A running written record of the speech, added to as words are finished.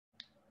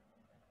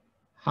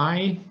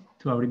Hi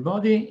to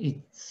everybody.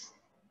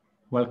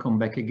 Welcome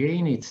back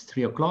again. It's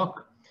 3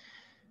 o'clock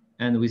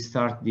and we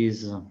start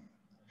this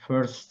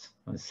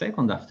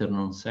second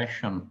afternoon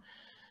session,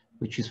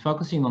 which is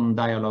focusing on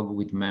dialogue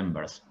with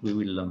members. We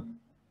will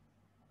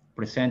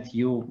present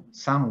you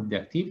some of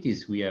the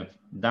activities we have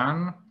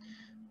done,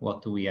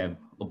 what we have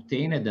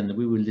obtained, and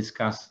we will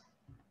discuss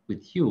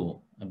with you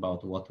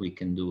about what we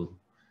can do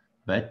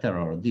better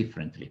or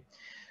differently.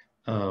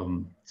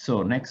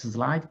 So next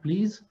slide,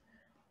 please.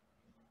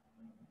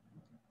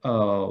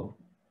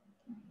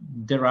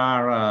 There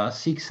are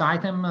 6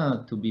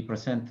 items to be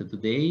presented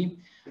today.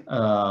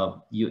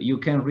 You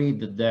can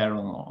read there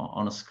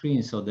on a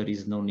screen, so there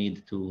is no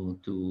need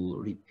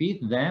to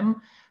repeat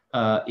them.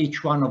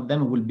 Each one of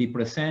them will be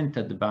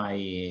presented by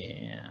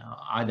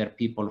either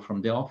people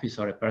from the office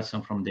or a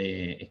person from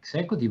the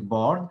executive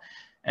board.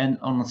 And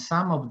on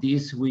some of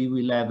these, we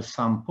will have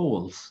some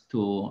polls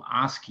to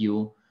ask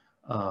you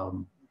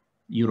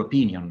your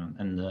opinion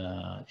and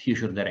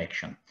future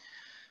direction.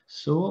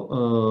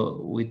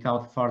 So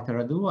without further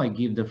ado, I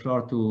give the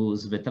floor to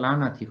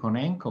Svetlana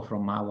Tikhonenko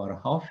from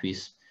our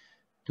office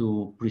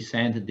to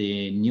present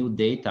the new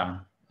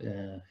data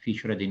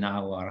featured in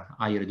our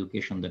higher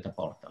education data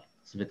portal.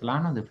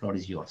 Svetlana, the floor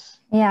is yours.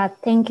 Yeah,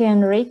 thank you,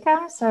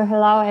 Enrico. So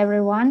hello,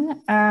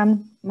 everyone.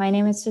 My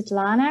name is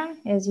Svetlana.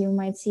 As you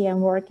might see, I'm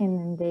working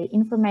in the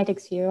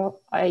Informatics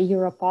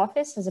Europe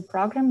office as a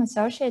program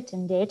associate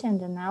in data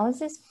and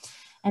analysis.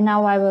 And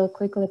now I will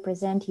quickly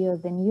present you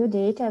the new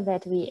data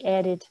that we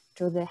added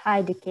to the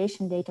higher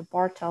education data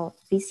portal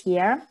this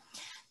year.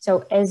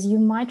 So as you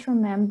might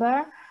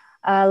remember,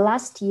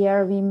 last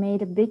year we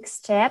made a big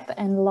step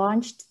and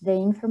launched the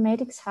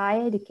Informatics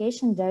higher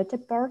education data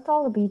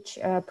portal, which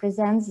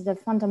presents the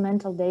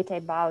fundamental data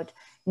about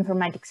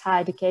informatics higher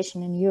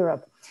education in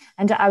Europe.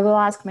 And I will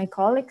ask my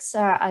colleagues,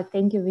 I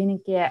thank you,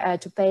 Viniki,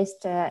 to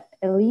paste a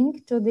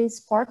link to this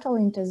portal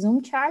into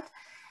Zoom chat.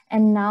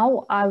 And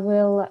now I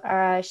will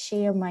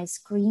share my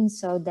screen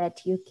so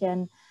that you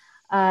can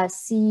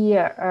see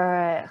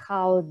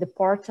how the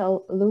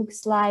portal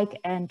looks like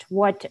and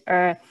what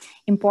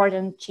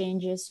important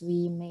changes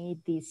we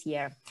made this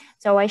year.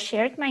 So I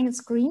shared my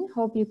screen,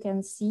 hope you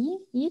can see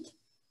it.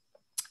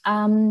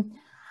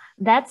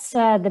 That's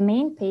the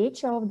main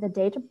page of the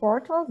data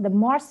portal. The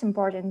most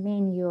important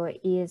menu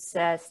is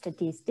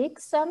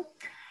statistics.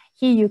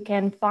 Here you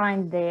can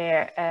find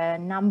the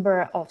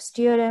number of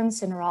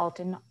students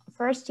enrolled in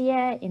first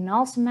year, in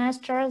all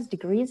semesters,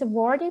 degrees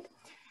awarded.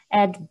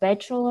 At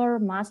bachelor,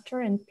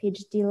 master, and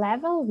PhD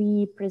level,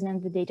 we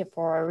present the data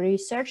for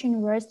research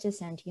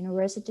universities and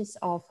universities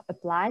of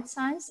applied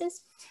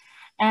sciences.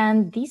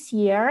 And this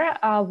year,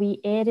 we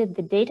added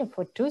the data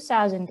for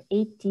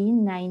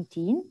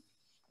 2018-19.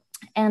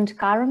 And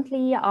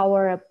currently,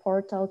 our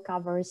portal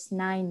covers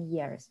 9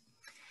 years.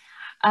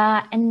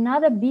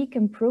 Another big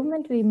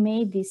improvement we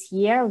made this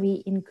year,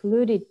 we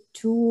included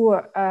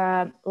 2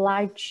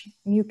 large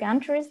new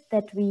countries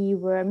that we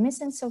were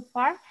missing so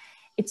far.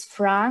 It's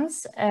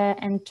France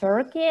and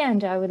Turkey,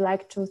 and I would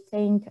like to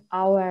thank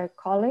our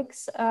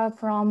colleagues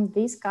from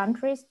these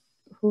countries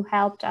who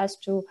helped us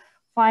to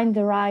find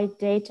the right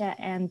data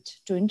and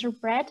to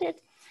interpret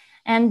it.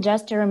 And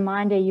just a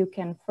reminder, you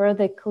can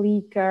further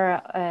click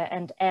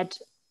and add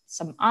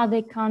some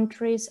other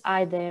countries,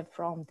 either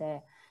from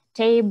the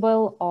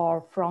table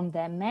or from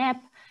the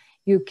map.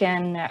 You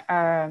can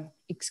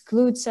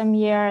exclude some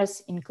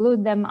years,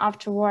 include them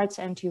afterwards,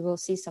 and you will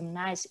see some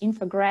nice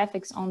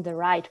infographics on the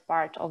right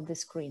part of the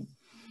screen.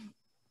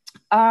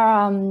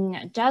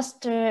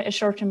 Just a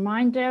short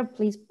reminder,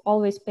 please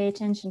always pay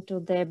attention to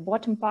the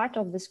bottom part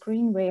of the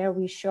screen where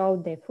we show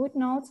the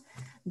footnotes.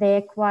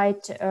 They're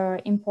quite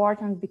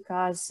important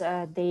because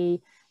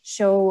they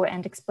show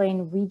and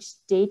explain which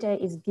data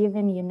is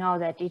given. You know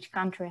that each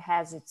country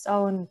has its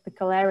own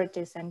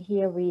peculiarities, and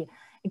here we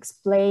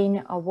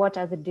explain what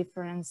are the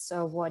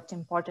differences, what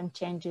important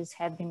changes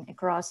have been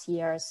across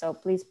years. So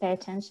please pay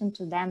attention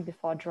to them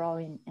before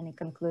drawing any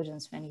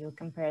conclusions when you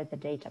compare the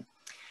data.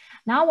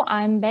 Now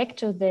I'm back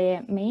to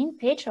the main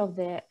page of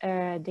the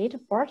data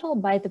portal.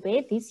 By the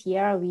way, this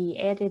year we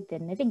added the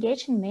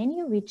navigation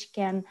menu, which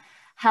can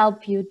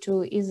help you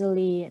to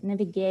easily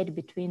navigate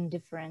between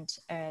different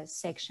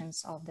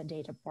sections of the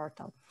data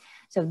portal.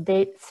 So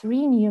the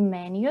 3 new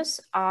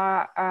menus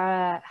are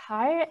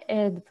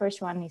the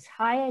first one is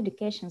higher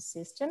education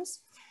systems.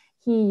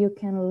 Here you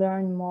can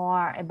learn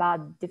more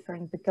about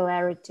different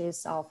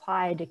peculiarities of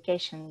higher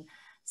education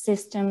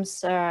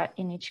systems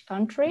in each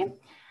country.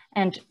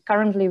 And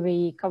currently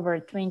we cover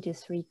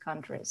 23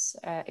 countries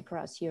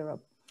across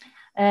Europe.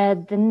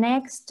 The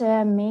next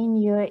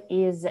menu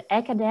is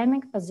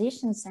academic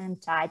positions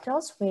and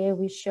titles, where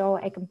we show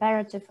a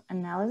comparative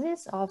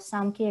analysis of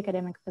some key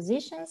academic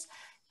positions,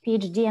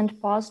 PhD and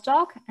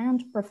postdoc,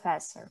 and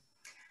professor.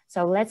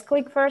 So let's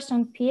click first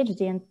on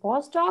PhD and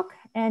postdoc,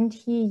 and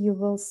here you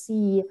will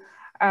see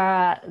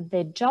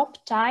the job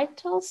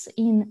titles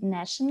in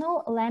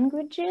national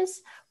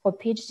languages for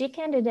PhD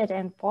candidate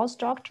and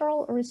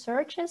postdoctoral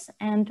researchers.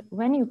 And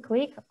when you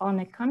click on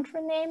a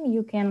country name,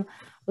 you can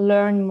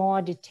learn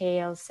more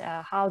details,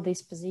 how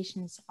these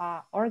positions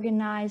are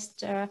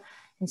organized,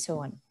 and so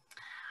on.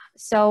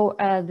 So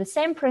the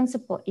same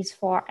principle is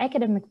for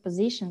academic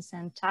positions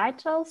and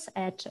titles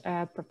at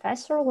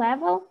professor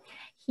level.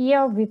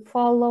 Here we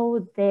follow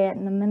the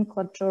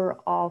nomenclature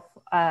of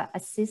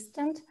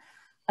assistant,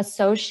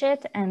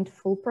 associate, and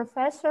full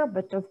professor,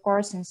 but of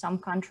course in some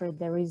countries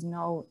there is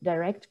no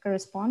direct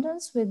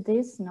correspondence with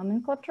this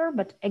nomenclature.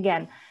 But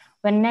again,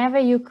 whenever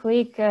you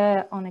click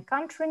on a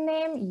country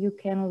name, you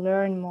can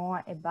learn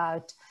more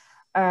about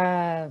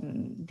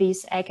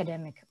these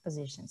academic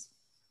positions.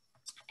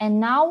 And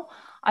now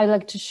I'd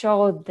like to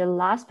show the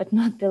last but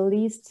not the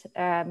least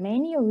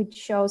menu, which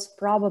shows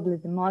probably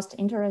the most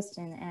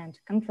interesting and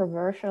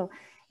controversial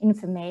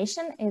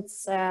information.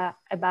 It's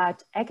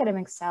about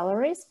academic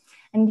salaries.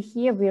 And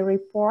here we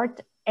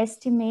report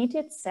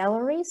estimated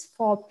salaries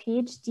for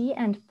PhD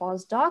and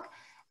postdoc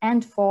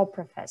and for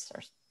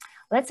professors.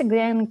 Let's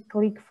again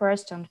click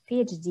first on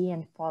PhD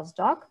and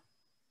postdoc.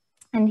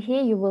 And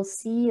here you will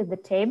see the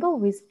table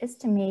with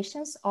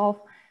estimations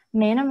of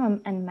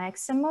minimum and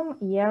maximum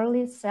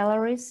yearly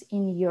salaries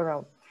in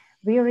euro.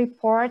 We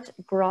report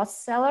gross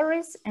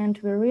salaries, and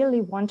we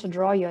really want to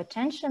draw your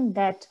attention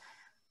that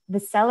the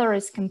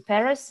salaries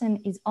comparison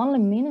is only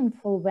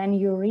meaningful when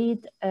you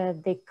read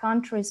the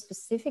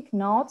country-specific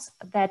notes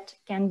that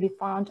can be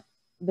found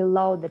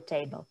below the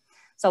table.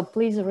 So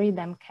please read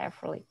them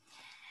carefully.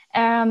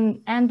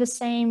 And the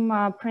same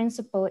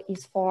principle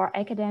is for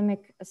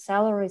academic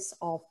salaries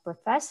of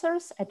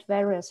professors at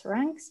various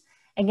ranks.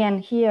 Again,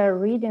 here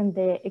reading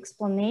the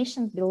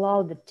explanations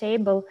below the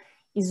table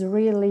is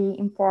really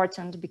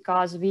important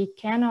because we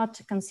cannot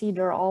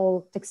consider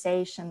all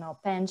taxation or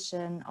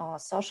pension or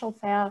social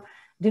fare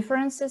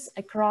differences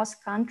across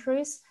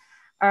countries.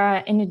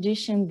 In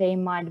addition, they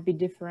might be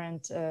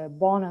different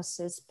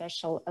bonuses,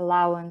 special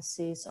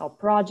allowances, or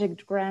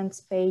project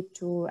grants paid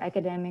to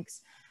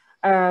academics,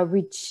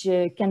 which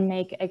can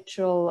make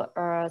actual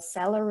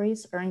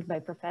salaries earned by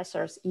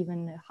professors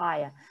even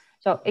higher.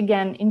 So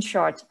again, in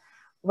short,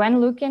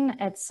 when looking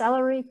at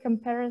salary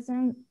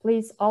comparison,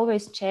 please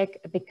always check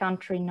the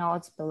country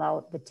notes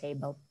below the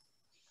table.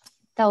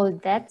 So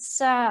that's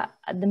the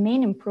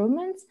main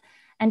improvements.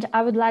 And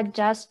I would like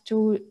just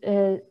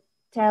to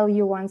tell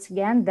you once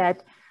again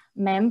that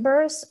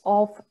members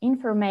of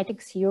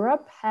Informatics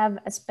Europe have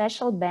a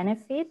special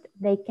benefit.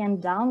 They can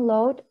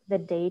download the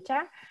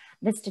data,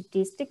 the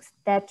statistics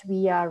that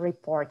we are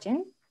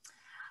reporting.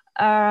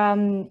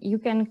 You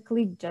can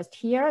click just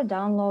here,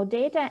 download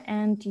data,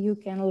 and you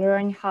can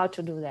learn how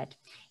to do that.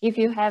 If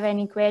you have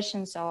any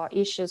questions or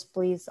issues,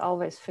 please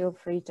always feel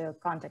free to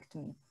contact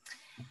me.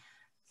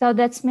 So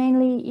that's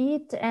mainly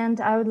it. And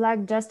I would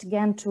like just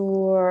again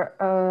to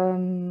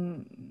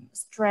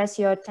stress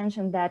your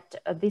attention that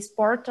this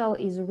portal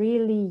is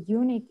really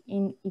unique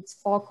in its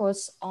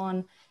focus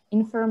on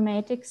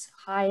informatics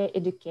higher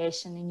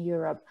education in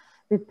Europe.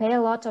 We pay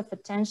a lot of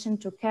attention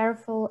to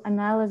careful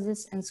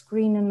analysis and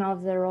screening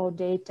of the raw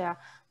data.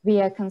 We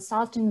are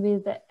consulting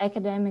with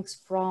academics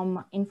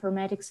from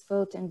informatics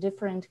field in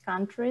different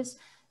countries.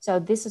 So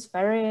this is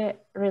very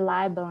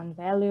reliable and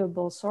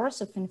valuable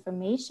source of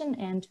information,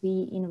 and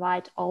we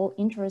invite all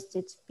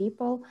interested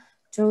people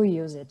to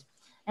use it.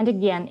 And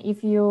again,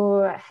 if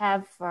you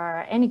have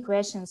any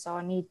questions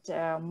or need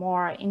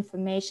more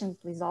information,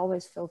 please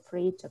always feel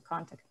free to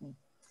contact me.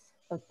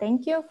 So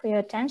thank you for your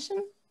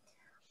attention.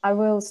 I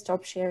will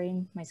stop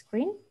sharing my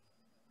screen.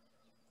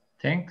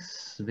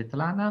 Thanks,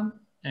 Svetlana.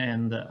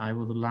 And I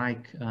would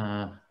like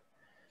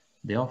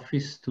the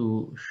office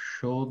to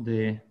show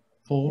the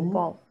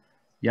poll.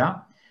 Yeah,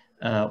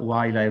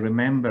 while I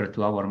remember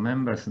to our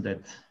members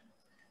that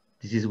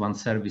this is one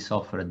service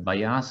offered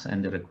by us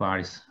and it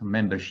requires a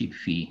membership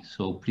fee.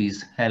 So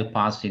please help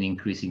us in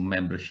increasing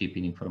membership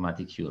in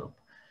Informatics Europe.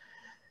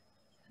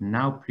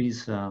 Now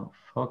please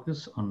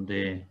focus on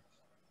the,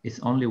 it's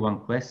only one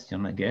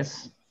question, I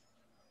guess.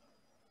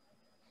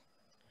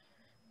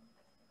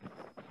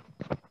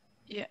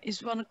 Yeah,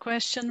 it's one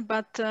question,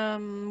 but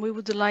we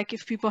would like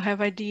if people have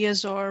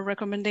ideas or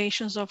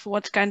recommendations of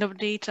what kind of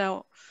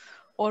data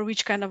or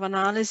which kind of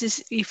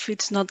analysis, if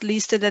it's not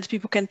listed, that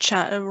people can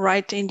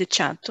write in the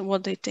chat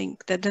what they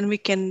think, that then we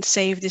can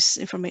save this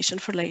information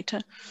for later.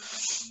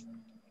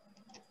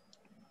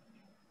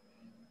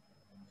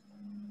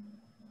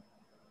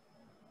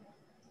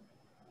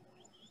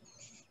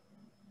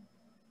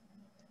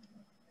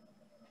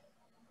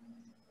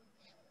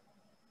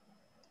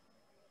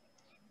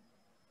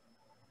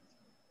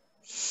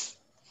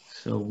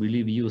 So we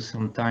leave you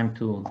some time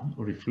to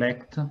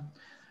reflect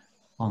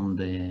on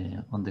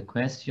the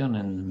question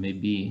and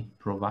maybe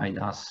provide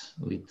us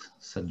with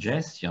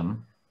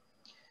suggestion,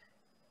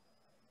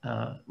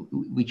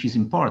 which is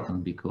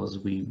important because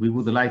we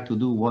would like to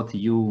do what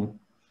you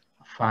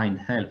find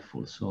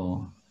helpful.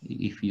 So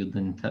if you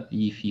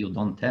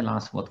don't tell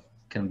us what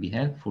can be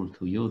helpful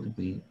to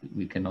you,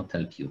 we cannot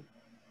help you.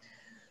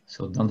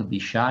 So don't be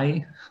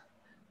shy,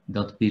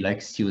 don't be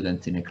like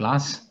students in a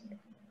class,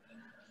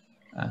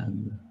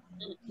 and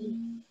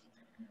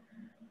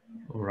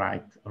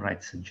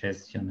right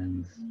suggestion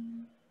and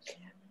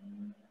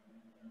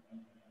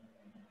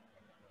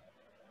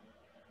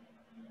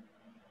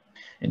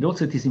And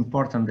also it is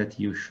important that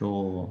you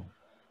show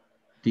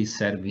this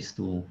service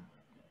to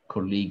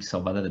colleagues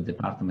of other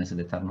departments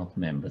that are not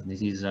members.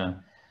 This is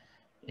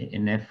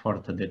an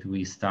effort that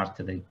we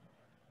started, I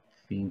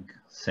think,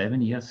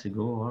 7 years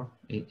ago or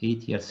 8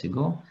 years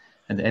ago,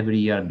 and every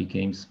year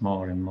becomes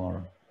more and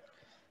more.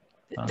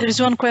 There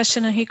is one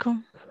question, Enrico.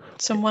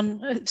 Someone,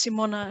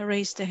 Simona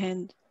raised the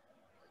hand.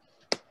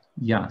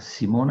 Yeah,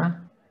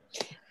 Simona?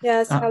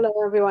 Yes, hello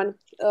everyone.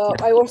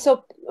 I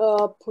also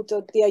put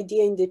the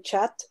idea in the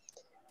chat.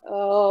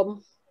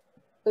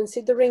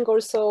 Considering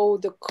also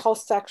the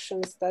cost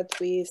actions that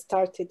we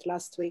started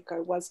last week, I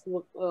was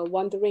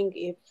wondering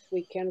if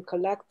we can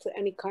collect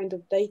any kind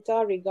of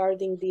data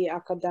regarding the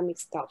academic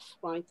stuff,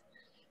 right?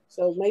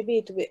 So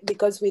maybe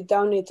because we've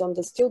done it on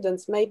the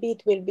students, maybe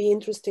it will be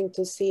interesting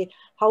to see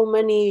how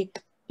many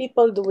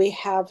people do we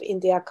have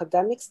in the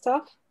academic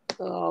stuff,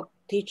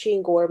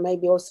 teaching or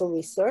maybe also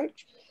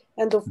research.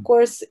 And of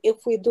course,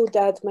 if we do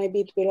that,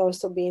 maybe it will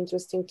also be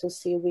interesting to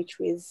see which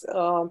is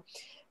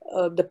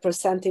the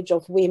percentage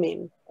of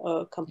women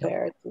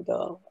compared to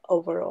the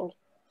overall.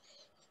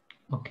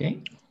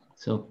 Okay,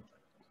 so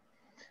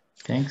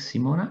thanks,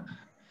 Simona.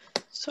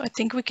 So I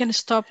think we can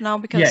stop now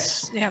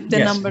because the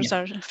numbers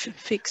are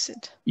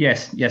fixed.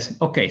 Yes.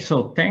 Okay,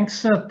 so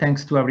thanks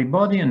to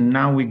everybody. And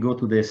now we go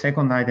to the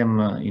second item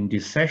in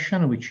this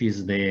session, which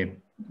is the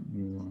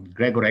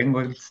Gregor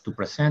Engels to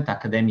present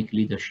academic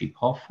leadership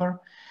offer.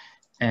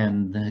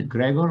 And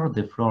Gregor,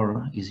 the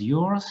floor is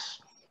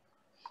yours.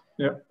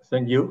 Yeah,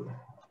 thank you.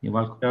 You're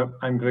welcome. Yeah,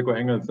 I'm Gregor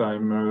Engels.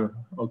 I'm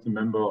also a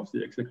member of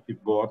the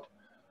executive board,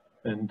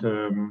 and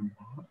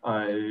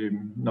I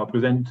now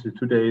present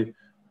today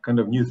kind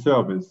of new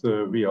service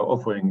we are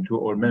offering to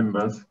all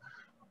members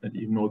and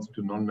even also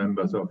to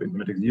non-members of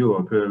Informatics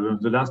Europe.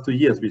 The last 2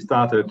 years we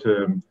started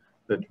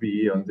that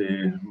we on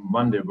the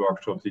Monday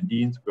workshop, the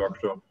Dean's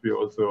workshop, we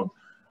also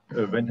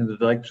went in the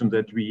direction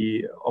that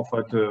we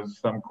offered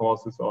some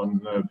courses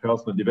on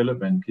personal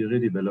development, career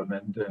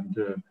development, and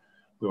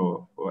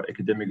or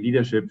academic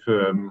leadership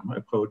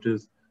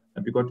approaches,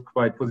 and we got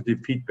quite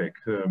positive feedback.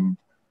 So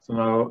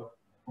now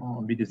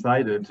we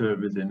decided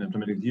within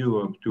Informatics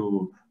Europe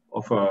to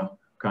offer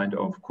kind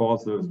of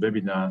courses,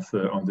 webinars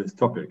on this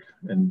topic.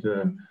 And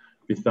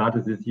we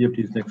started this year,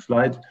 please next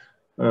slide,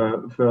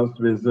 first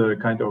with a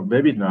kind of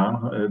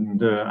webinar.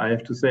 And I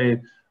have to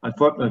say,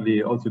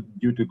 unfortunately, also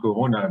due to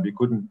Corona, we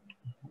couldn't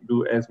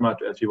do as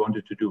much as we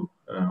wanted to do.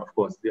 Of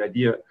course, the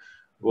idea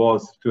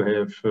was to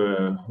have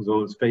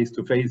those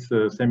face-to-face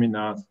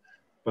seminars,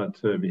 but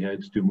we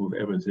had to move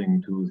everything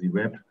to the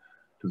web,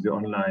 to the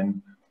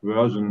online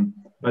version.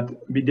 But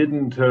we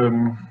didn't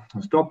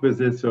stop with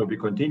this, so we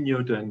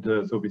continued, and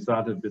so we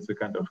started with a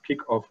kind of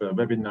kick-off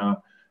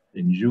webinar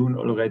in June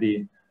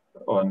already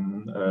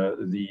on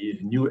the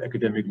new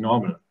academic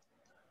normal.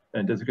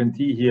 And as you can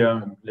see here,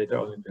 later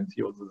on you can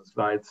see also the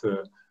slides,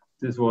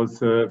 this was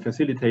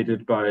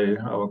facilitated by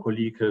our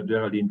colleague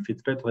Geraldine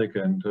Fitzpatrick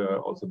and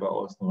also by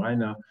Orson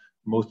Reiner.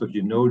 Most of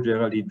you know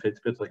Geraldine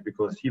Fitzpatrick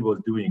because she was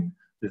doing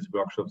this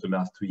workshop the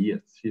last 2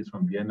 years. She is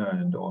from Vienna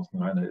and Orson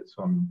Reiner is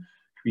from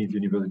Queen's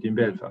University in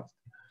Belfast.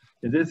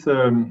 In this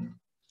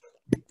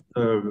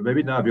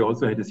webinar, we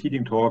also had a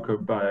seating talk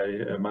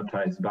by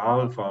Matthijs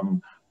Baal from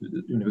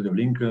the University of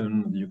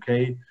Lincoln, the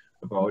UK,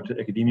 about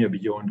academia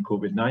beyond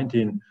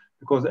COVID-19.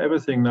 Because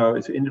everything now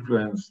is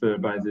influenced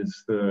by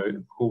this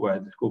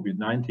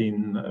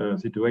COVID-19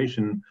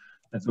 situation,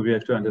 and so we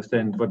have to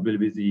understand what will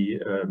be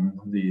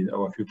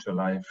our future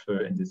life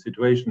in this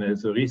situation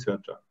as a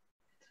researcher.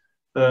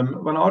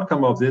 One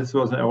outcome of this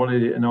was, I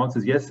already announced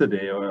this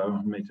yesterday,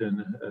 or made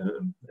an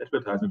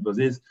advertisement for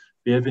this.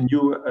 We have a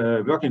new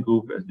working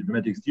group at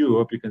Informatics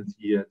Europe. You can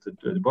see at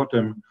the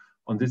bottom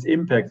on this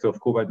impact of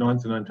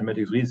COVID-19 on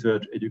informatics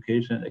research,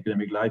 education, and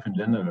academic life in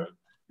general.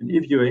 And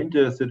if you're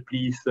interested,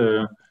 please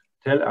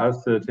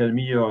tell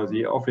me or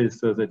the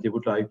office that you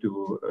would like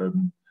to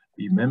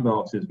be a member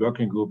of this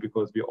working group,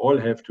 because we all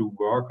have to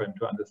work and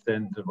to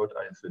understand what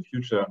is the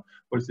future,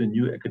 what is the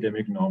new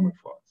academic normal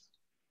for us.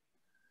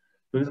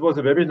 So this was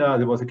a webinar,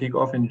 there was a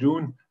kick-off in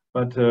June,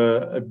 but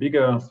a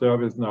bigger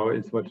service now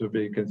is what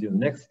we can see in the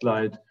next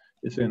slide,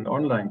 is an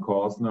online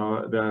course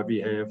now where we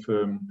have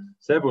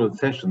several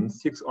sessions,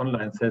 6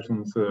 online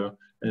sessions, and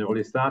it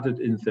already started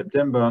in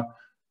September,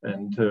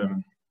 and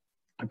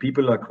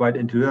people are quite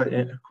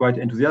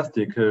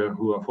enthusiastic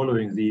who are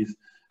following these.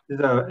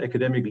 These are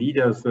academic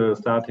leaders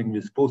starting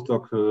with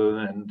postdocs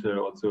and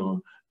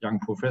also young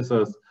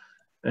professors.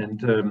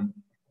 And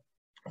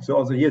so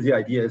also here the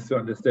idea is to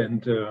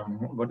understand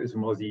what is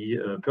more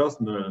the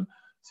personal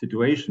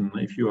situation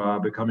if you are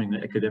becoming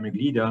an academic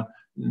leader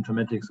in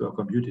informatics or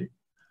computing.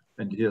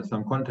 And here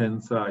some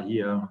contents are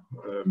here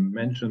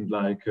mentioned,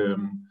 like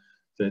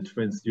that,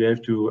 for instance, you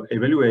have to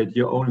evaluate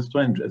your own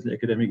strength as an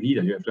academic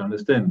leader. You have to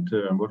understand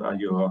what are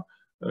your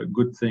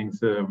good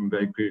things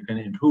where you can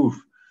improve.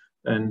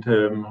 And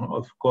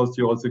of course,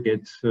 you also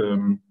get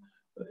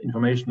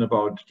information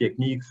about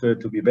techniques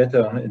to be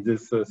better in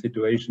this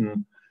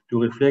situation,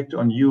 to reflect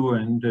on you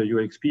and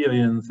your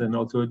experience, and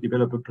also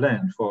develop a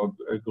plan for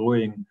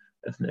growing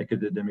as an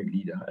academic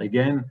leader.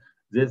 Again,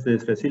 this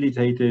is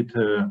facilitated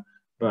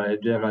by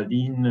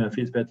Geraldine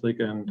Fitzpatrick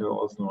and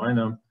also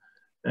Rainer.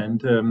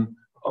 And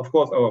of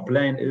course, our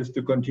plan is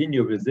to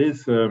continue with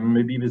this,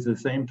 maybe with the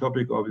same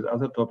topic or with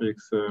other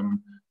topics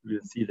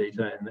we'll see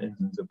later in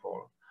the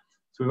poll.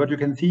 So what you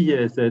can see here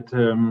is that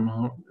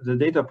the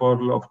data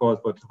portal, of course,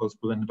 what was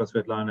presented by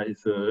Svetlana,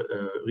 is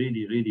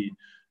really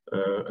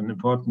an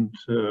important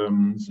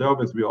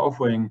service we are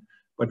offering,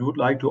 but we would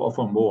like to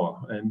offer more.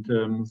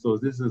 And so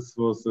this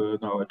was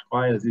now a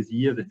trial this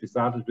year that we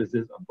started with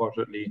this,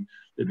 unfortunately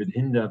a bit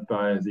hindered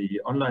by the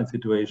online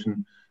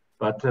situation.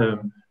 But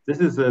this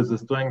is the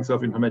strength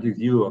of Informatics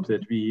Europe,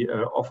 that we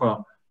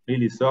offer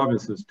really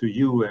services to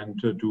you and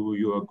to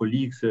your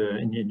colleagues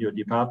in your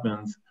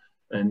departments.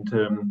 And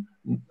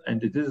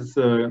it is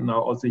now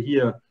also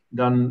here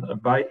done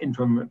by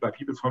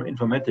people from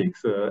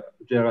informatics.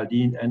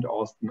 Geraldine and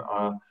Austin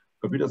are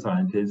computer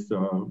scientists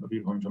or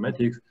people from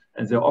informatics,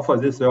 and they offer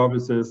these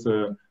services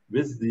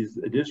with this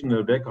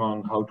additional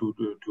background, how to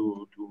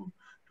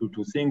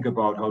think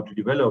about how to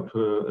develop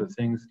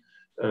things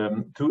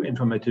to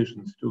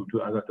informaticians,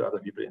 to other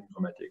people in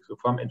informatics. So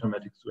from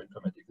informatics to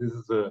informatics, this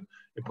is an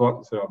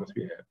important service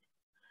we have.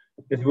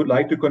 If you would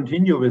like to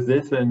continue with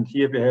this, and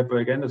here we have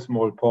again a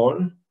small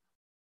poll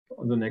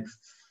on the next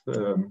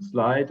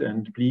slide,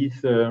 and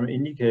please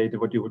indicate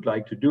what you would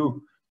like to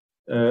do.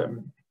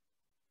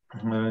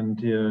 And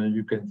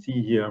you can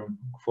see here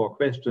 4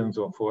 questions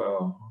or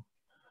 4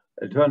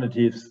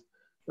 alternatives.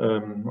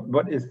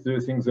 What is, do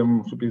you think,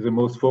 should be the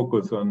most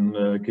focus on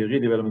career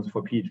developments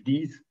for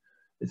PhDs?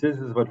 This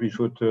is what we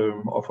should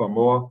offer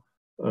more,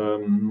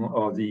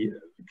 or the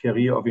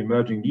career of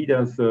emerging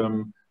leaders.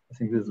 I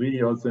think this is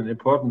really also an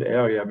important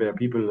area where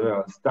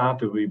people start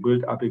to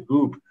rebuild up a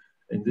group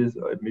in this,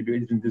 maybe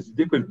in this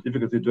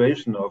difficult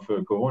situation of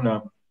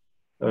Corona.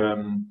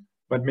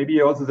 But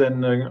maybe also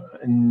then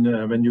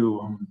when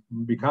you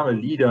become a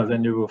leader,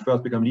 then you will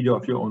first become leader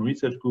of your own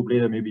research group.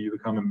 Later, maybe you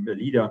become a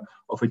leader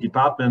of a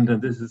department.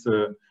 And this is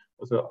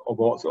also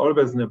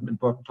always an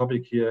important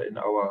topic here in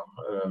our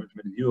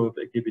Europe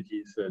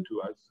activities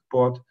to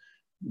support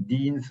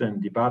deans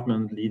and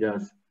department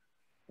leaders.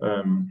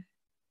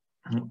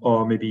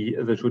 Or maybe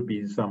there should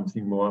be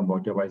something more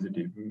about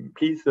diversity.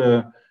 Please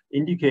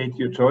indicate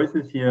your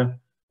choices here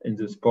in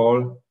this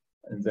poll,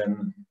 and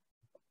then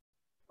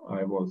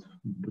I was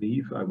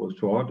brief, I was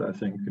short. I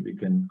think we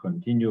can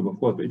continue. Of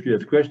course, if you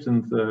have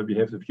questions, we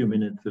have a few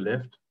minutes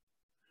left.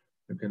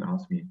 You can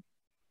ask me.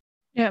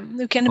 Yeah,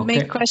 you can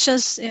make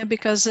questions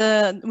because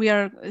there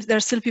are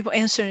still people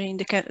answering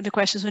the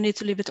questions. We need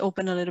to leave it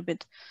open a little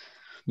bit.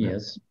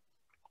 Yes.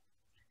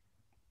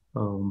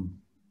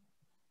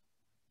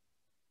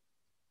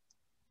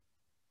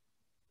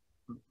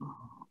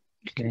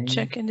 You can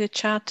check in the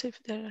chat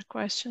if there are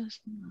questions.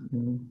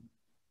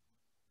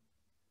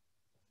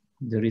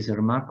 There is a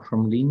remark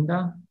from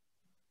Linda.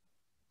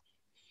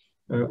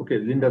 Okay,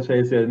 Linda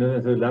says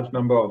there's a large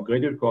number of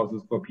graduate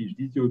courses for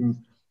PhD students.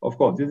 Of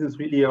course, this is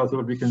really also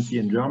what we can see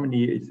in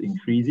Germany. It's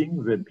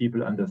increasing, that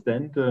people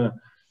understand.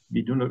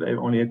 We do not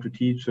only have to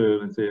teach,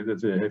 let's say,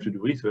 that they have to do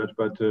research,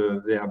 but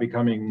they are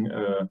becoming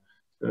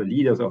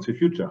leaders of the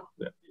future,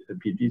 the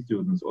PhD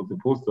students, also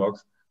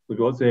postdocs. So we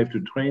also have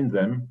to train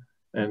them.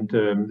 And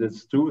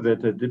that's true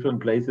that at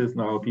different places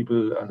now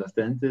people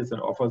understand this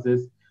and offer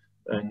this.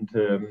 And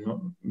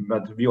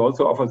but we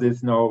also offer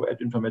this now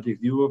at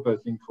Informatics Europe, I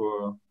think,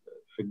 for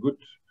a good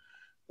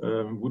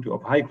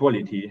of high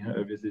quality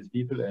with these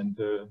people. And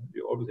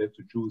you always have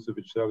to choose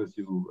which service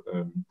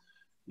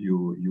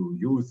you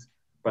use.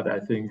 But I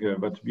think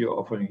what we are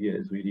offering here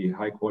is really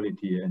high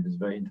quality and is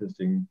very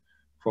interesting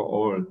for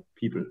all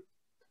people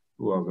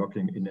who are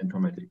working in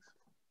informatics.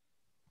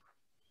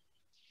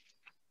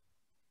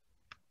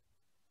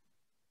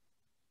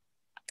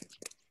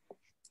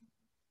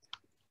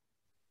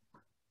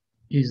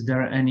 Is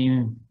there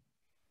any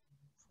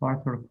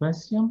further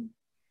question?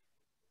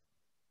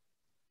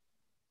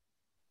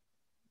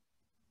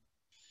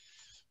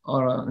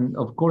 Or,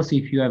 of course,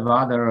 if you have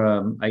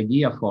other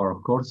idea for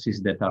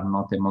courses that are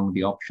not among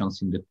the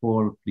options in the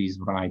poll, please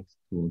write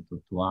to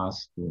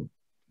us, to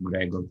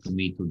Gregor, to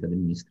me, to the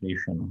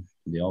administration,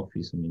 to the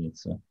office. I mean,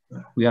 it's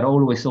we are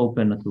always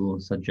open to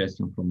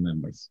suggestions from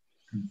members.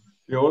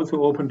 We are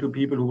also open to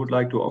people who would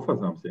like to offer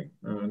something.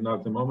 Now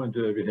at the moment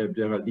we have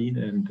Geraldine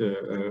and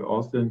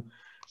Austin,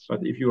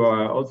 but if you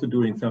are also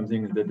doing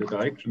something in that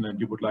direction and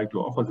you would like to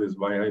offer this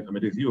via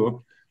Informatics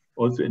Europe,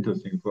 also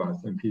interesting for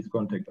us, and please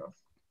contact us.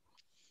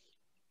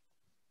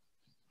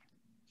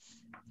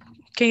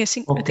 Okay, I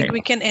think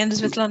we can end,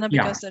 Svetlana,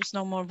 because there's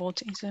no more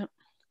voting. So.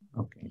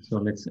 Okay, so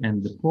let's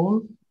end the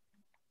poll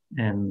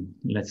and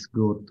let's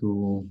go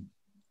to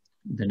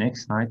the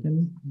next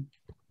item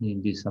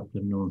in this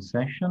afternoon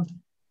session,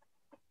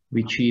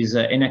 which is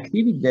an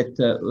activity that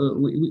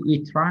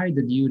we tried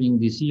during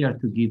this year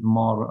to give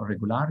more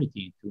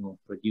regularity, to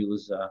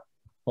produce a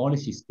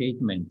policy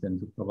statement and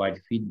to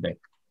provide feedback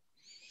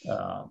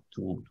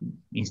to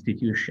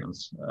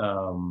institutions.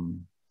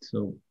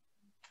 So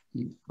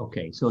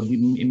Okay, so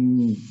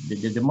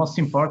the most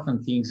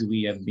important things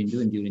we have been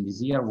doing during this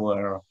year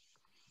were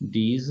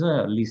these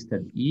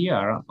listed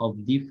here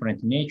of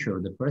different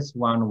nature. The first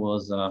one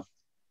was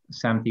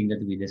something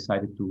that we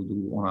decided to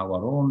do on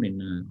our own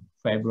in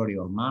February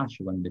or March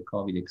when the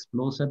COVID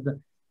exploded.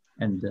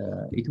 And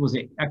it was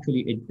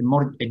actually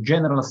a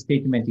general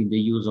statement in the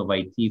use of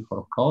IT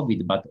for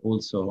COVID, but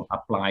also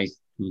applies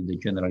to the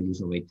general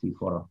use of IT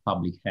for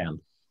public health.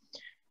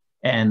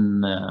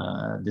 And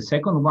the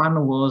second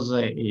one was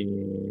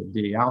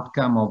the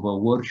outcome of a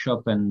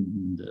workshop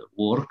and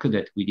work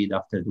that we did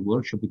after the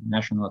workshop with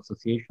national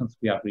associations.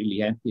 We are really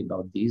happy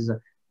about this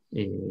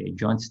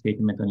joint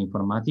statement on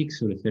informatics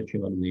research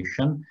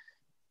evaluation.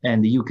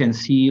 And you can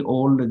see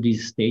all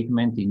these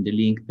statements in the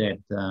link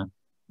that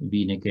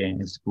Vineke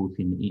has put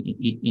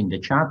in the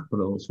chat.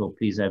 So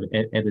please have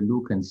a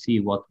look and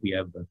see what we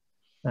have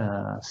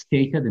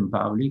stated in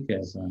public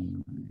as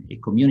a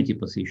community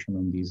position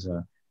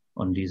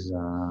on these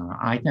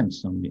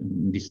items, on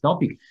this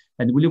topic.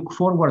 And we look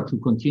forward to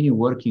continue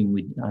working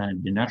with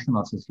the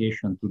National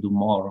Association to do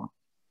more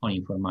on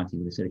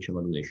informatics research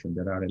evaluation.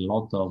 There are a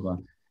lot of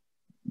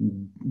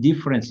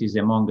differences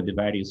among the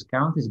various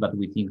countries, but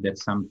we think that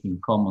something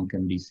common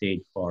can be said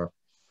for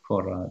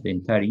the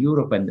entire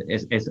Europe. And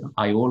as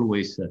I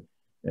always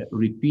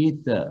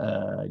repeat,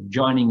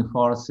 joining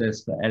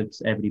forces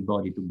helps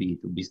everybody to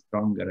be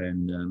stronger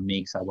and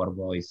makes our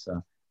voice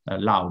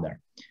louder.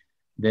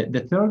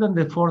 The third and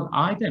the fourth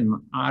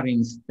item are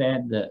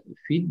instead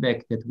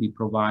feedback that we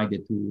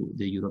provided to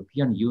the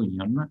European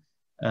Union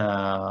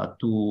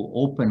to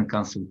open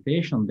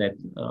consultation that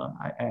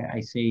I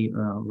say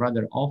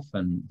rather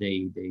often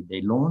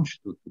they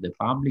launch to the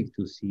public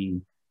to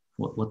see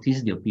what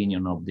is the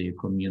opinion of the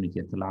community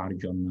at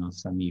large on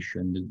some issue.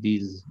 And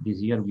this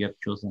year we have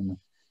chosen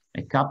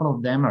a couple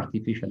of them: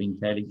 artificial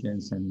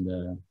intelligence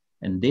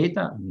and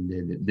data. I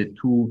mean, the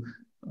two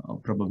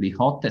probably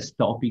hottest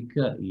topic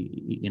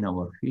in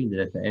our field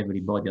that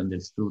everybody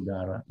understood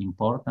their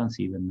importance,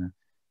 even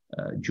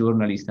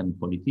journalists and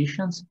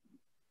politicians.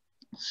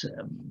 So,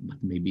 but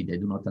maybe they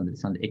do not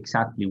understand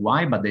exactly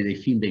why, but they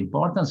feel the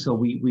importance. So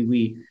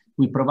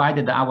we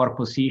provided our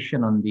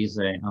position on these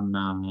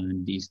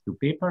two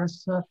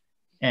papers,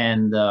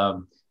 and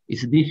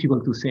it's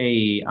difficult to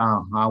say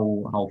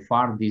how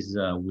far this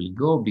will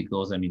go,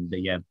 because I mean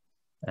they have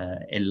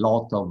a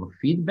lot of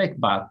feedback,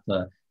 but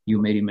you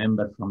may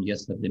remember from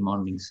yesterday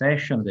morning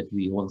session that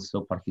we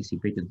also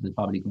participated in the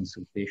public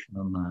consultation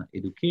on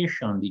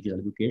education, digital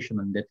education.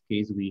 In that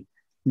case, we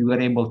were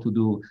able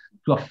to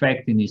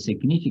affect in a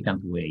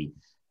significant way.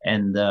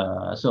 And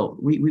so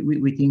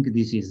we think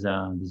this is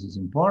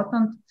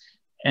important.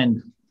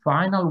 And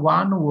final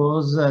one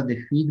was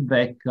the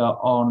feedback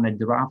on a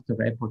draft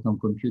report on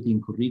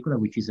computing curricula,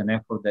 which is an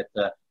effort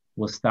that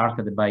was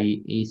started by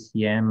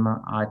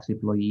ACM,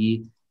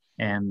 IEEE,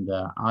 and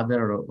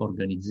other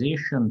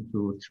organizations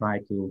to try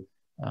to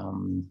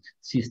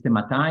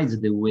systematize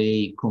the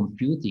way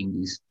computing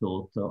is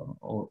taught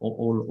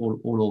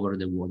all over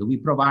the world. We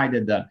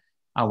provided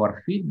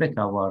our feedback,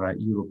 our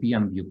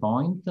European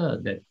viewpoint.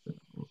 That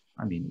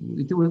I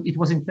mean, it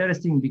was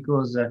interesting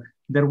because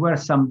there were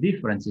some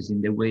differences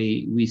in the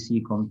way we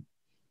see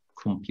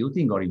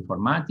computing or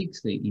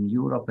informatics in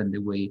Europe and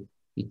the way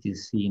it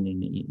is seen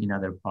in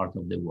other parts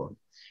of the world.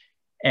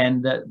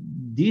 And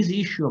this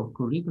issue of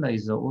curricula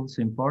is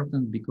also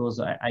important because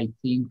I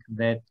think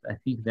that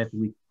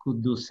we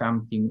could do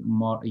something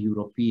more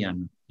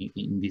European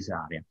in this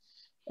area.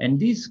 And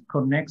this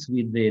connects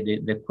with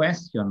the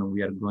question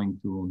we are going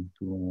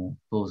to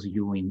pose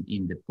you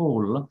in the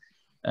poll,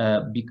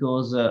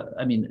 because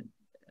I mean,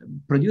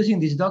 producing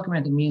this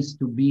document means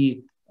to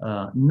be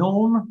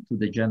known to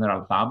the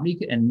general public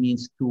and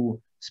means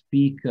to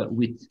speak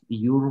with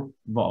your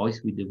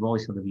voice, with the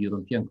voice of the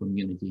European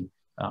community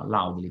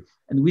loudly.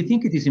 And we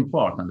think it is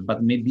important,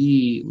 but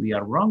maybe we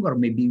are wrong, or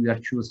maybe we are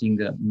choosing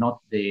not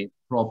the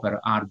proper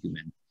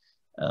argument.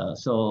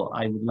 So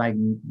I would like,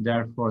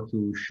 therefore,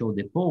 to show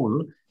the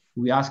poll.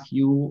 We ask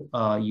you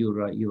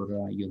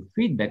your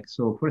feedback.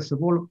 So first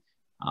of all,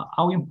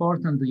 how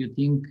important do you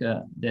think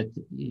that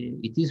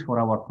it is for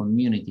our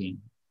community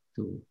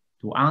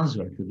to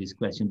answer to this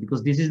question?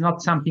 Because this is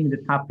not something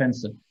that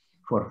happens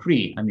for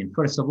free. I mean,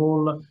 first of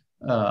all,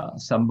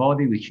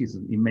 somebody, which is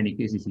in many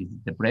cases is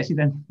the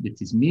president,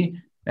 that is me,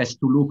 has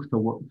to look to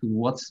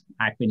what's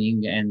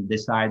happening and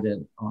decide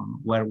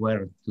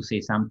where to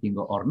say something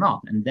or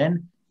not. And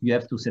then you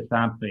have to set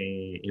up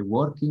a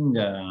working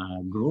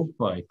group,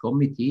 a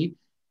committee,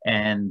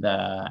 and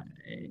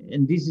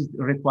this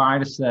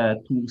requires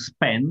to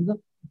spend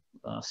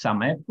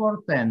some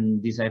effort,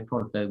 and this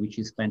effort which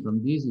is spent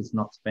on this is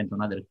not spent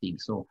on other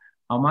things. So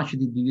how much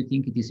do you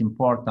think it is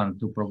important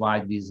to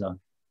provide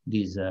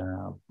this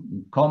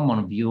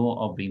common view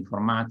of the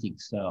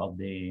informatics, of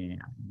the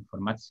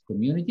informatics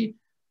community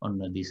on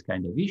this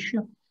kind of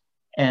issue?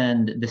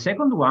 And the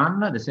second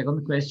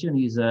question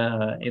is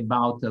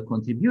about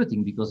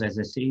contributing, because as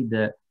I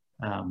said,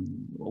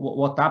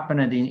 what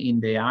happened in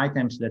the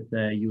items that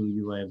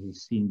you have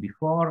seen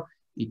before,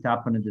 it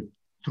happened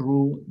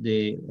through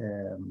the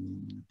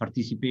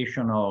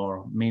participation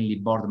or mainly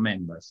board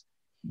members.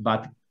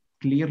 But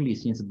clearly,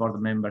 since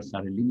board members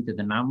are a limited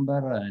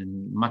number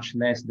and much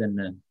less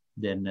than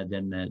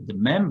the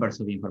members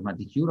of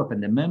Informatics Europe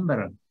and the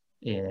member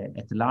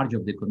at large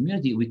of the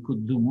community, we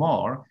could do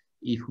more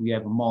if we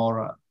have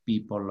more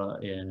people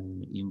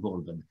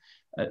involved.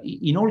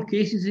 In all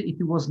cases,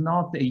 it was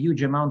not a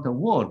huge amount of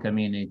work. I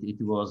mean,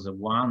 it was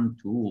 1,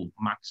 2,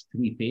 max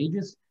 3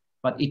 pages,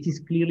 but it is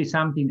clearly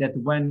something that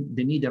when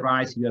the need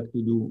arises, you have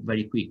to do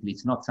very quickly.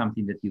 It's not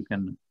something that you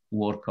can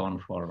work on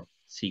for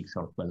 6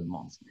 or 12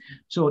 months.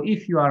 So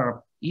if you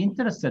are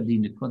interested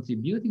in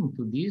contributing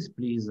to this,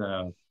 please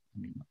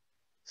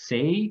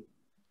say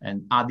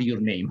and add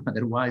your name.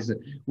 Otherwise,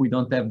 we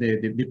don't have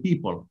the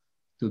people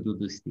to do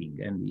this thing.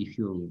 And if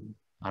you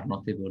are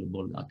not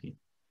available, okay,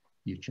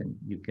 you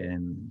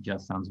can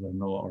just answer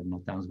no or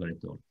not answer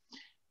at all.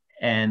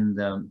 And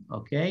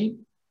okay.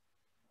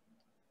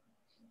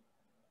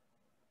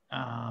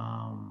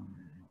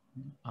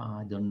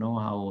 I don't know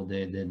how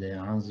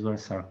the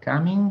answers are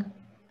coming.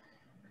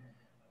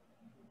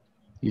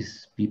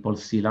 Is people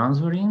still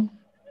answering?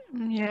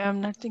 Yeah,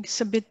 I think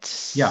it's a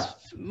bit. Yeah,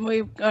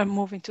 we are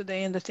moving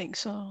today in the thing,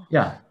 so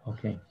yeah.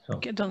 Okay, so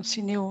I don't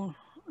see new.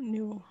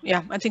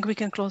 Yeah, I think we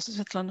can close this,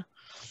 Svetlana.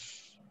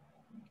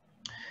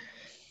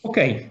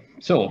 Okay,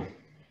 so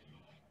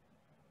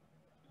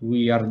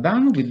we are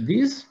done with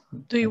this.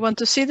 Do you want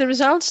to see the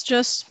results?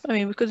 Just, I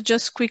mean, we could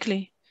just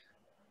quickly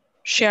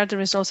share the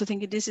results. I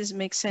think this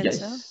makes sense.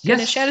 Yes. Huh? Yes. Can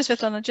you share,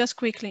 Svetlana, just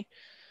quickly?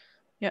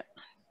 Yeah.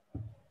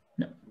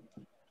 No.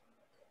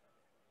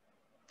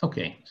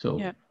 Okay, so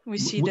yeah, we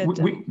see that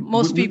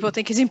most people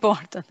think it's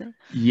important.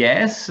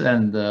 Yes,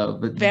 and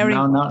but very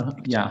now,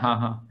 important.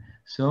 Yeah.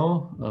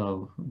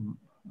 So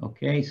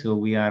okay, so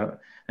we are,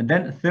 and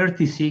then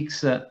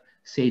 36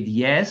 said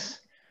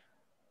yes,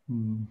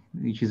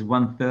 which is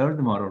 1/3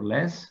 more or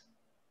less.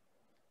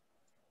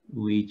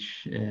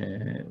 Which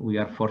we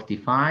are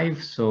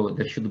 45, so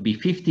there should be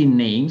 15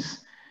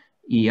 names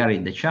here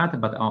in the chat,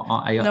 but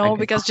no,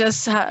 because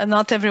just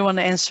not everyone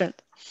answered.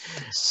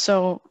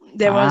 So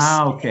there was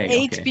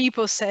 8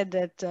 people said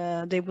that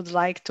they would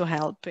like to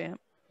help,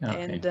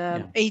 and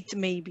 8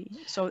 maybe.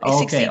 So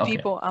 16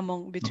 people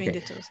among between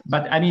the two.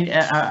 But I mean,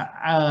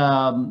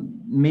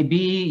 maybe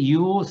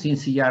you,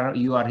 since you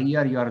are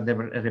here, you are the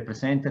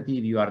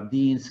representative, you are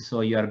deans, so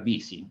you are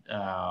busy.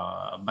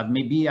 But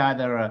maybe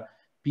other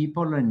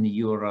people in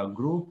your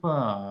group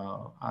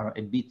are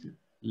a bit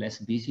less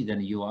busy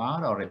than you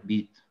are, or a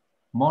bit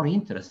more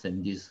interested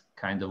in this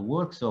kind of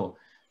work. So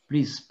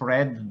please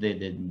spread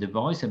the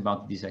voice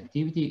about this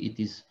activity. It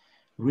is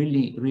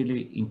really,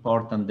 really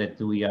important that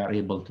we are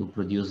able to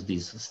produce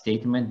this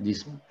statement.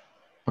 This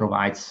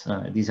provides,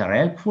 these are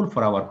helpful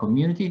for our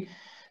community,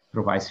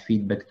 provides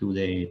feedback to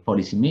the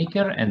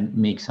policymaker, and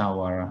makes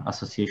our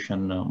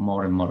association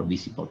more and more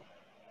visible.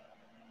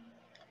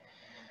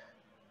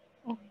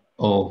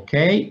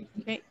 Okay.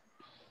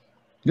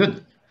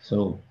 Good.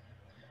 So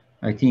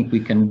I think we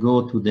can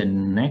go to the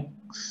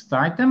next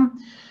item,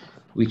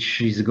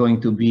 which is going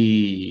to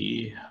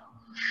be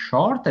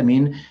short. I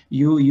mean,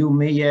 you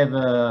may have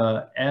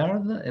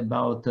heard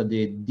about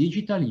the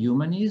digital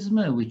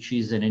humanism, which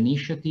is an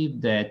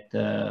initiative that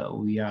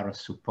we are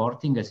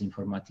supporting as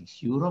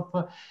Informatics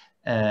Europe,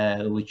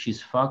 which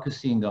is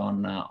focusing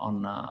on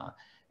a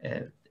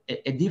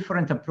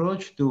different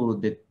approach to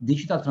the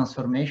digital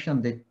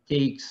transformation that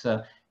takes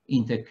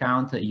into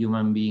account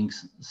human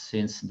beings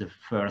since the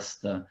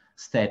first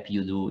step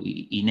you do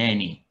in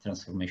any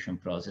transformation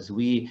process.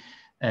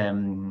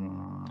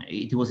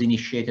 It was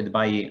initiated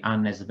by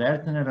Anne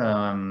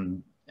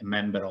Svetlana, a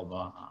member of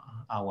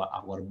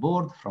our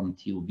board from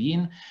TU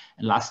Wien.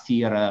 Last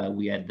year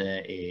we had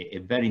a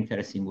very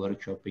interesting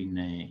workshop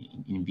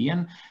in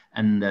Wien,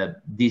 and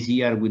this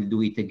year we'll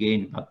do it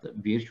again, but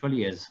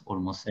virtually, as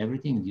almost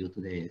everything due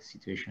to the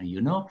situation,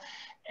 you know.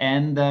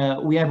 And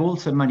we have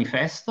also a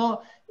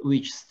manifesto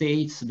which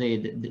states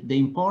the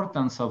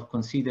importance of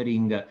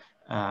considering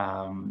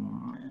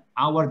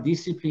our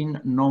discipline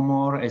no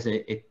more as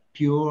a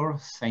pure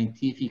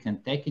scientific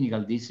and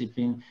technical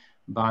discipline,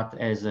 but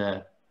as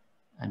a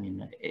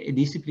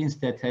disciplines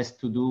that has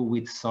to do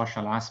with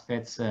social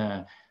aspects,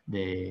 the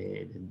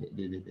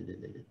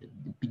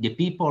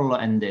people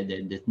and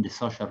the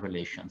social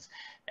relations.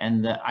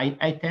 And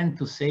I tend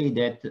to say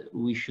that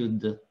we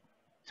should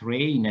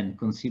train and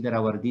consider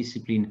our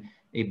discipline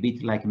a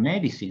bit like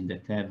medicine,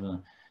 that have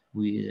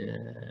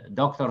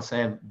doctors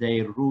have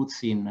their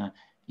roots in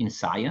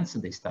science.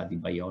 They study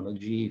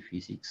biology,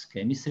 physics,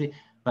 chemistry,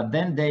 but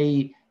then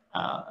they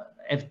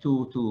have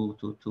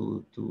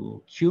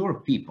to cure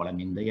people. I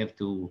mean, they have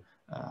to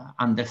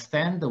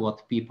understand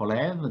what people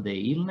have,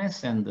 the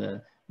illness,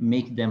 and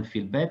make them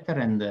feel better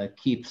and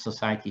keep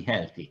society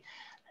healthy.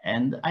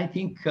 And I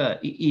think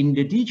in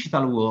the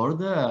digital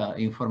world,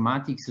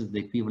 informatics is the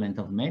equivalent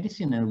of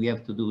medicine, and we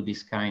have to do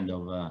this kind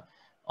of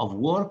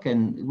work.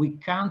 And we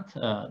can't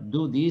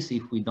do this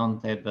if we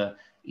don't have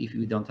if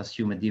we don't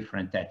assume a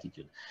different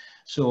attitude.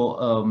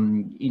 So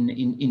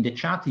in the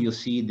chat, you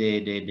see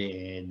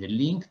the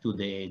link to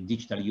the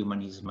Digital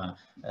Humanism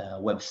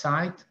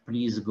website.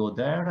 Please go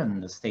there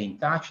and stay in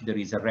touch. There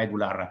is a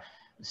regular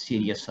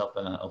series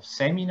of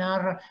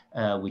seminars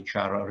which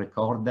are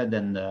recorded,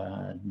 and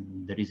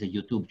there is a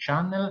YouTube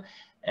channel.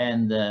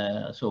 And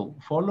so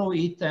follow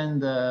it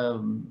and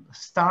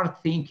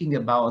start thinking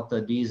about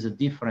this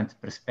different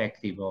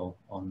perspective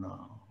on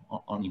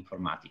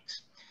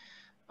informatics.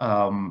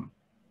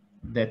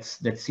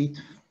 That's it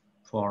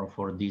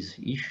for this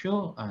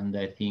issue, and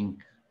I think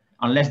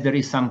unless there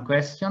is some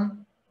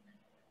question.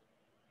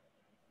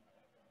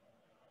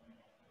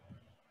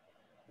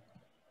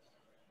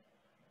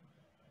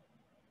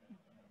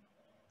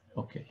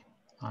 Okay,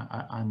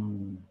 I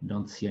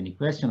don't see any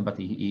question, but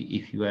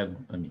if you have,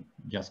 I mean,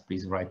 just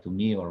please write to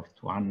me or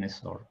to Hannes,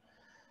 or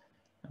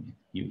I mean,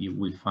 you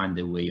will find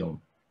a way of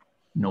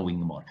knowing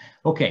more.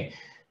 Okay,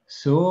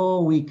 so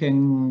we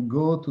can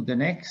go to the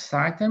next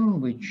item,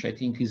 which I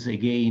think is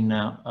again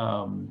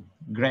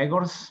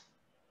Gregor's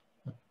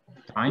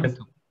time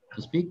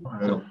to speak.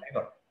 So,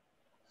 Gregor.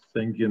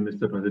 Thank you,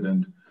 Mr.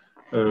 President.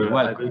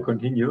 I will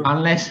continue.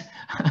 Unless,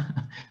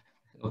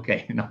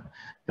 okay, no.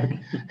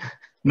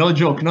 No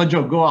joke,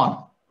 go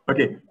on.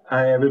 Okay,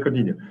 I will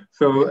continue.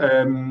 So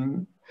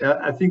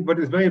I think what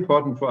is very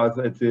important for us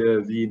at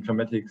the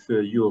Informatics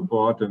Europe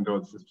board and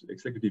also the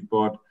executive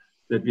board,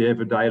 that we have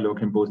a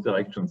dialogue in both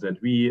directions,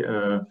 that we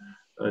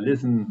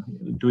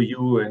listen to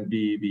you and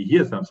we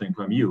hear something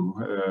from you.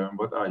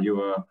 What are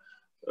your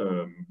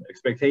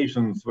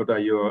expectations? What are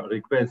your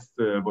requests?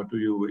 What do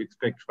you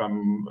expect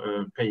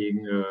from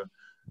paying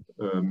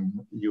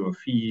your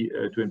fee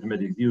to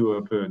Informatics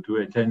Europe to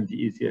attend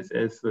the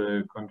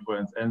ECSS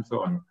conference and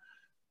so on?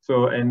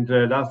 So, and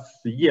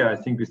last year, I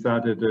think we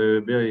started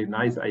a very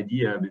nice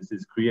idea with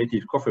this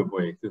creative coffee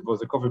break. It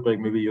was a coffee break,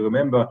 maybe you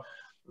remember,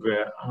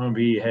 where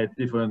we had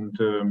different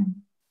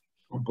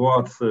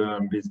boards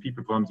with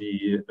people from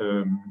the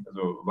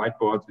so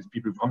whiteboards with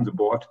people from the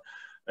board,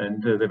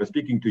 and they were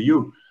speaking to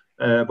you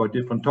about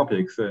different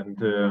topics. And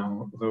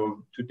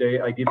so today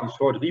I give a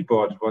short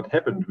report what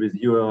happened with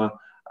your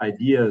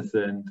ideas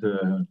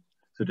and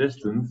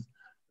suggestions.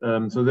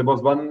 So there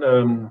was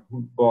one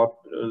board,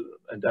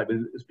 and I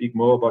will speak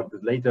more about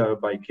this later,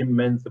 by Kim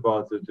Menz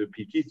about the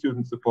PhD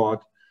student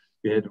support.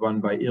 We had one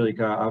by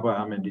Erika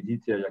Abraham and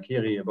Letizia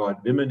Yakeri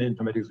about women in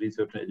informatics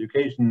research and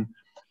education.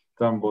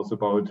 Some was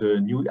about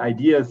new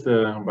ideas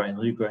by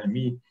Enrico and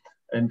me.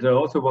 And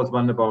also was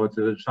one about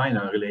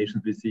China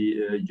relations with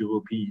the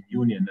European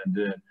Union.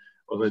 And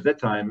although at that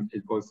time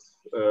it was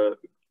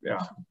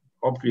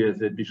obvious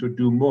that we should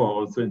do more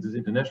also in this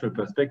international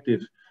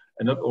perspective,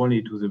 and not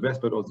only to the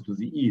west, but also to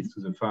the east, to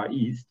the far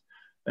east.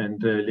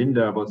 And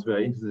Linda was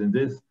very interested in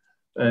this.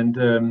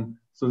 And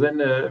so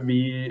then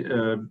we,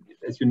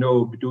 as you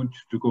know, due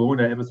to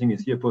Corona, everything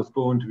is here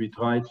postponed. We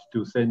tried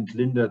to send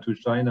Linda to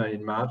China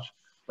in March,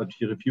 but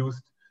she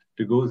refused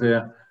to go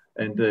there.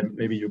 And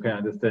maybe you can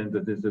understand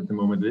that this is at the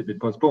moment a little bit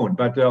postponed.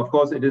 But of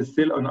course, it is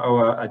still on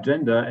our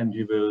agenda, and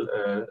we will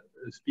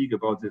speak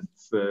about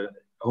this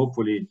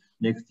hopefully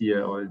next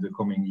year or in the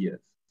coming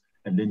years.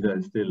 And Linda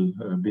is still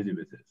busy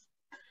with this.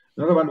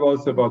 Another one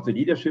was about the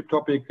leadership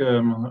topic.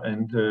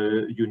 And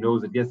you know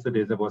that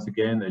yesterday there was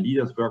again a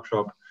leaders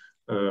workshop,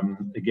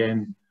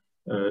 again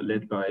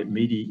led by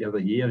Mehdi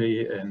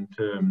Yazayeri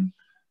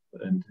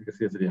and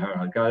yesterday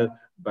Harald Gall.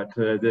 But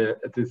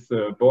at this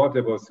board,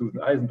 there was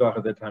Susan Eisenbach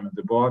at that time at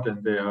the board,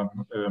 and they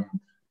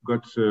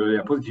got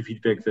positive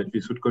feedback that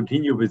we should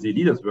continue with the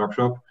leaders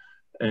workshop,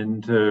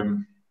 and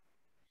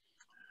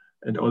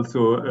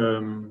also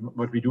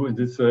what we do in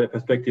this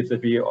perspective,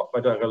 that we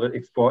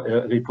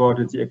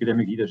reported the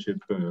academic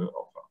leadership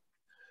offer.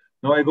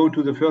 Now I go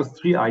to the first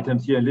three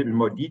items here in a little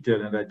more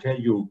detail, and I tell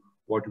you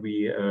what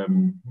we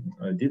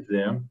did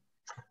there.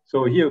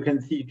 So here you can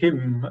see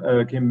Kim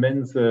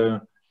Menz,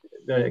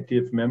 very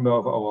active member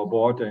of our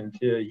board, and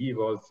here he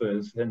was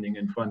standing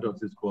in front of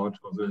this board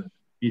for the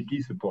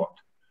PhD support.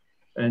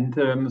 And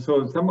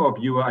so some of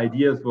your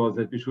ideas was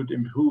that we should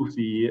improve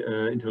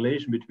the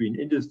interrelation between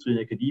industry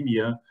and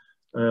academia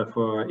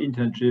for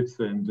internships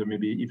and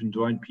maybe even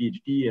joint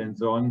PhD and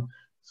so on.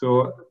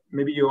 So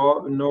maybe you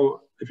all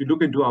know, if you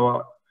look into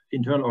our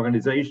internal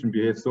organization,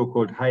 we have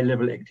so-called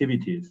high-level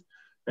activities,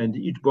 and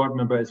each board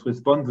member is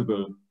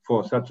responsible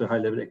for such a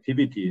high-level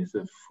activity as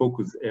a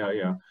focus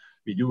area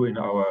we do in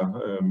our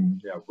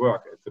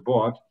work at the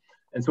board.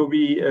 And so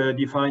we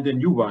defined a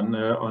new one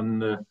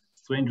on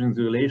strengthening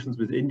the relations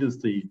with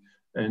industry.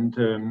 And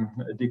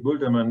Dick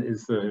Bulterman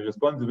is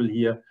responsible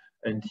here,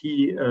 and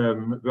he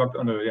worked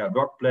on a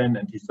work plan,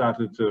 and he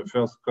started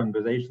first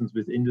conversations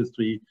with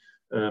industry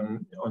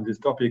on this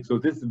topic. So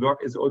this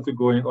work is also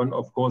going on,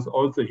 of course,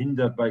 also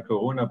hindered by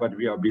Corona, but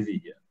we are busy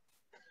here.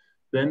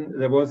 Then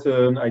there was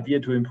an idea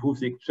to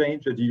improve the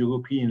exchange at the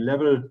European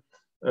level,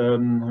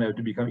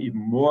 to become even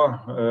more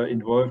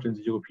involved in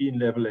the European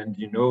level. And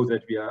you know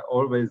that we are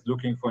always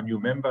looking for new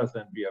members,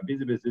 and we are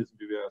busy with this.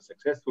 We were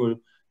successful.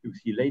 You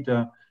see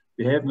later.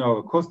 We have now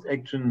a cost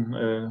action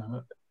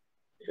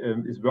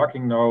is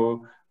working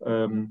now.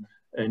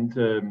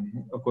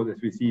 Of course,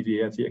 as we see, we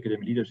have the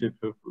academic leadership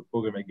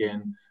program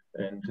again.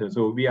 And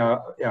so we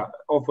are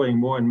offering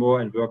more and more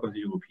and work on the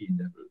European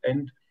level.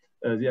 And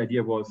the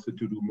idea was to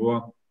do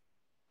more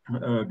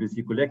with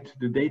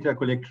the data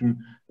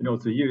collection. And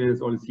also here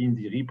is all seen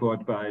the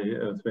report by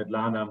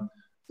Svetlana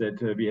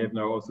that we have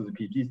now also the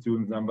PhD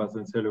student numbers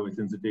and salaries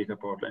in the data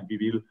portal. And we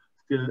will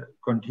still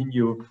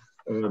continue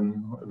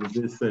with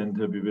this, and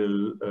we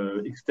will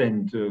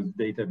extend the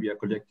data we are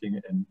collecting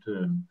and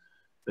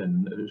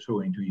then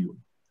showing to you.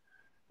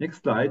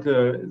 Next slide.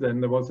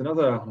 Then there was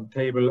another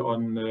table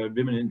on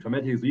women in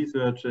informatics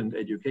research and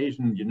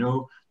education. You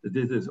know that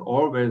this is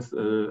always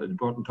an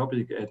important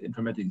topic at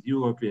Informatics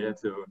Europe. We have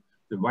the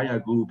WIRE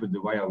group and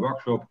the WIRE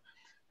workshop.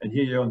 And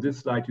here on this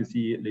slide, you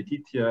see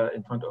Letizia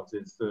in front of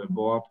this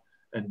board.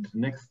 And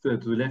next to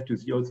the left, you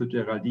see also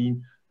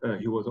Geraldine,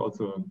 who was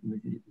also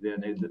there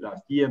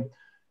last year.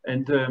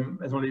 And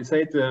as already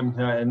said,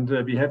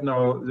 we have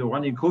now the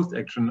running coast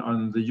action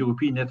on the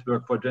European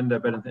Network for Gender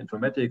Balanced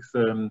Informatics.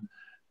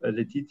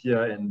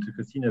 Letizia and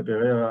Christina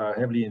Pereira are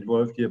heavily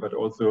involved here, but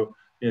also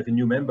we have a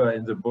new member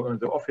in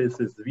the office,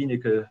 is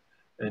Wieneke,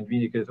 and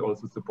Wieneke is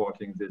also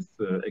supporting this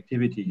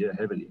activity here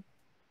heavily.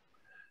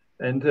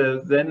 And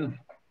then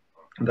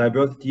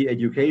diversity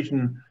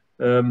education.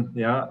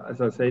 As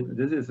I said,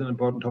 this is an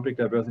important topic,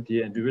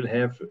 diversity, and we will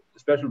have a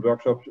special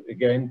workshop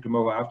again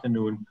tomorrow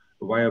afternoon,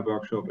 a WIRE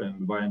workshop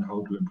and why and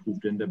how to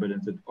improve gender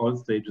balance at all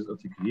stages of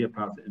the career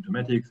path in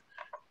informatics.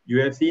 You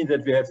have seen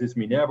that we have this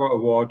Minerva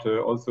Award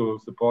also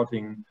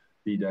supporting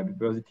the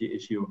diversity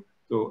issue.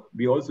 So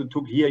we also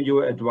took here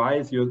your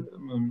advice, your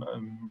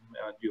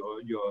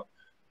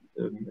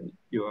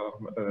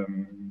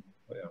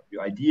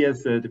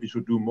ideas that we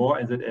should do more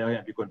in that area,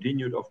 and we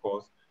continued, of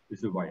course,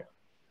 with the WIRE.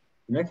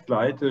 The next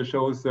slide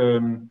shows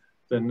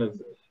then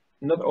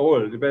not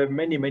all. There were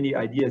many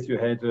ideas. You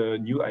had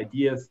new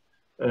ideas.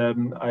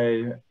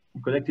 I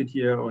collected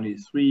here only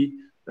 3.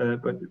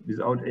 But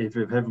without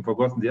having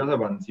forgotten the other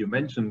ones you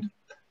mentioned.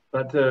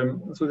 But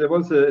so there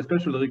was a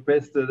special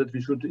request that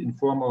we should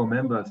inform our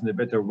members in a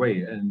better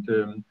way. And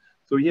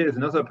so here is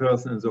another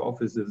person in the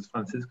office, is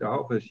Franziska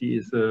Hauche. She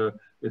is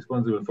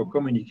responsible for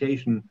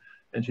communication,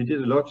 and she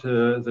did a lot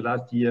the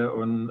last year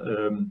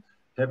on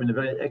having a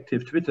very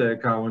active Twitter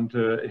account,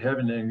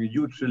 having a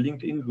huge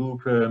LinkedIn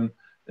group,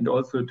 and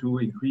also to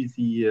increase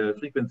the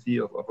frequency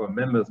of our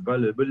members'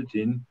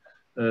 bulletin.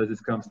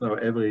 This comes now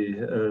every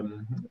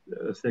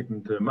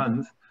second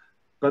month.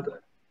 But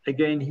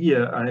again,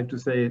 here I have to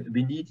say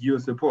we need your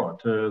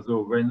support.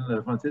 So when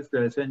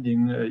Franziska is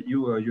sending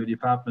you or your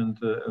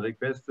department a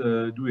request,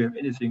 do you have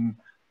anything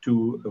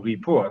to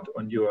report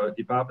on your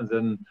department?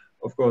 Then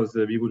of course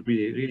we would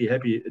be really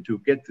happy to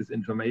get this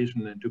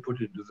information and to put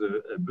it into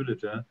the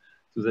bulletin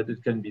so that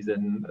it can be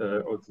then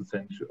also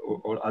sent to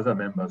all other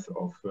members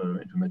of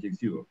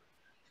Informatics Europe.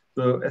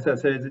 So as I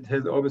said, it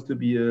has always to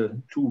be a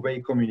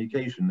two-way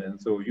communication.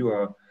 And so you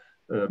are,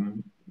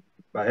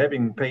 by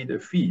having paid a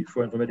fee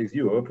for Informatics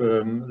Europe,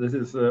 this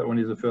is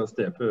only the first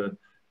step.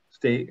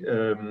 Stay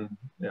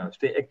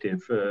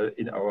active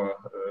in our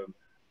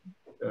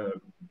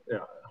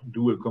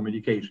dual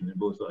communication in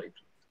both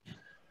directions.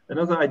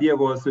 Another idea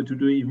was to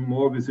do even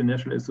more with the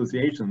national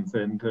associations.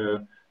 And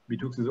we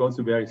took this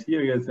also very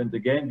serious. And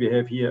again, we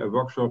have here a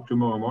workshop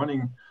tomorrow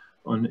morning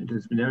on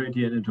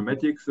interdisciplinarity and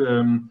informatics,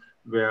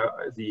 where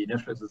the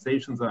national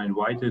associations are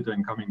invited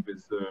and coming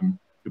with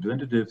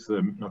representatives,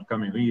 not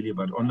coming really,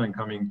 but online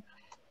coming.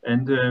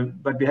 And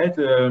but we had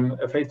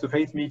a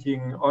face-to-face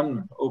meeting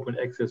on open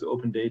access,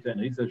 open data,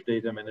 and research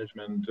data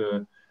management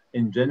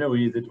in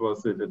January. That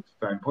was at the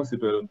time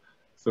possible.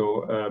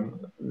 So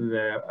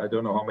there, I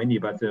don't know how many,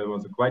 but there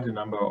was quite a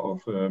number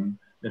of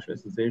national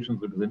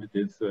associations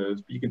representatives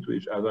speaking to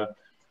each other.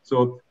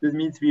 So this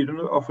means we do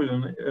not offer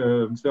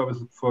a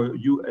service for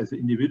you as an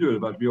individual,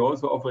 but we are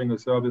also offering a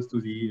service to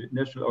the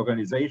national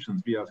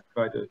organizations. We are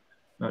quite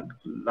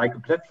like a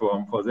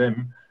platform for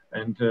them.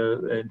 And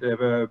there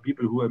were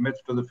people who have met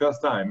for the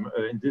first time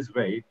in this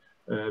way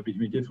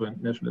between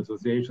different national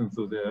associations.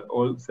 So they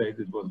all said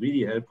it was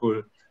really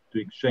helpful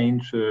to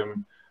exchange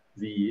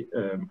the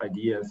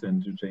ideas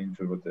and to change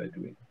what they're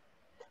doing.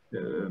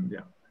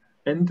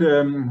 And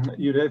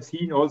you have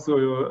seen also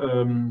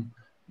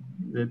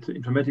that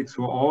Informatics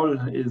for All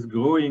is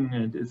growing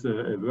and is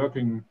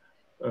working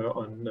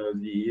on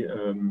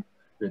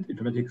that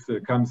informatics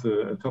becomes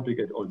a topic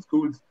at all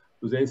schools.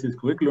 So there is this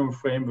curriculum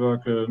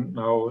framework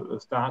now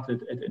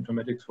started at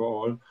Informatics for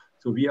All.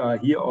 So we are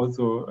here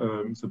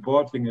also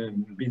supporting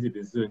and busy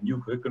with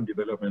new curriculum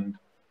development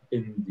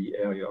in the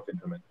area of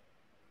informatics.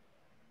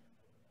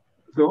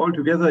 So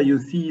altogether, you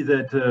see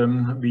that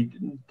we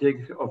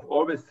take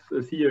always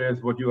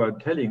serious what you are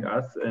telling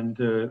us, and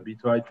we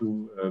try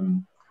to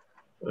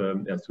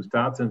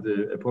start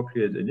the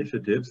appropriate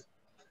initiatives.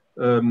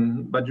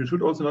 But you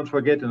should also not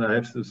forget, and I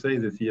have to say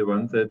this here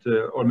once, that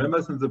all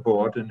members in the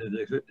board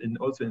and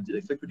also in the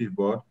executive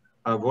board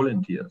are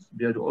volunteers.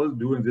 We are all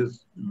doing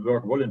this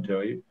work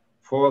voluntarily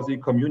for the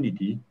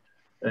community.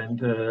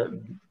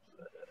 And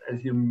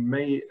as you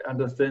may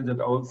understand, that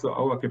also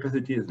our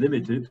capacity is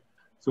limited.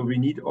 So we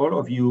need all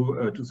of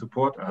you to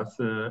support us,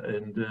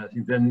 and I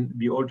think then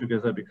we all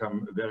together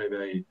become a very,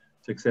 very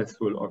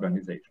successful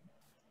organization.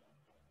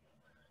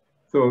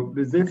 So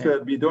with this,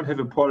 we don't have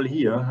a poll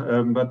here,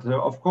 but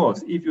of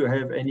course, if you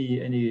have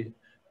any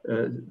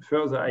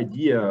further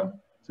idea,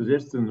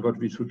 suggestion what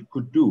we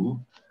could do,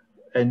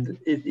 and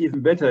it's even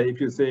better if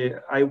you say,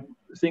 I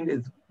think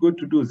it's good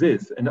to do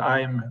this, and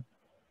I'm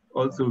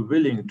also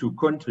willing to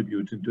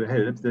contribute and to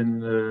help,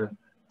 then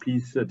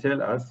please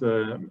tell us,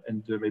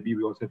 and maybe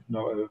we also have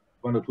now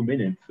 1 or 2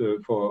 minutes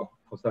for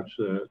such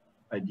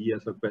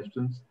ideas or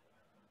questions,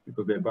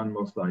 because we have 1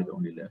 more slide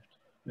only left.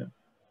 Yeah.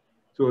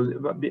 So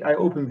I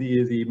open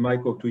the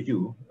mic up to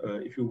you.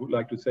 If you would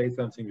like to say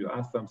something, you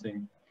ask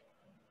something,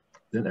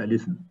 then I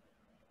listen.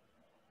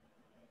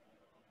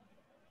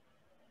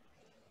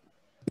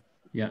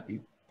 Yeah.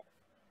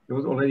 There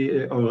was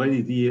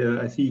already the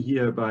I see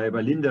here by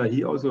Linda.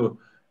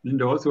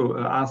 Linda also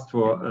asked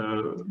for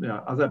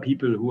other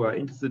people who are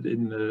interested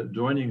in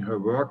joining her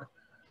work.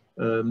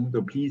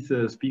 So please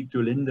speak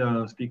to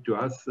Linda, speak to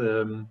us,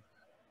 and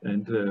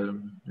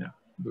yeah.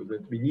 So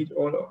that we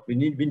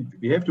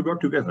have to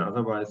work together.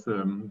 Otherwise,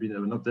 we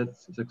are not that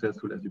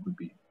successful as you could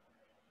be.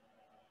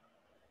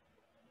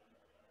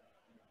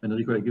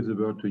 Enrico, I give the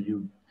word to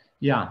you.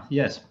 Yeah.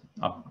 Yes.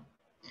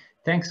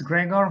 Thanks,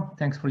 Gregor.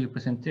 Thanks for your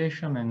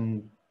presentation,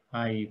 and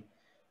I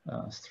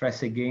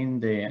stress again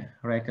the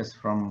request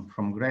from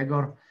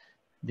Gregor.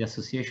 The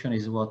association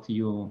is what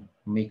you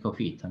make of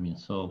it. I mean,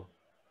 so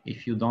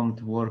if you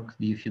don't work,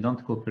 if you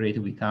don't cooperate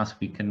with us,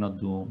 we cannot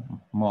do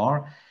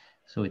more.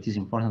 So it is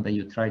important that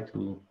you try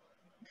to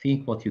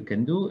think what you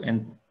can do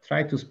and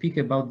try to speak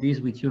about this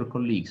with your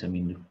colleagues. I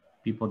mean,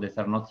 people that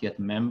are not yet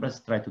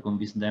members, try to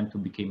convince them to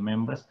become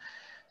members.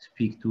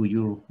 Speak to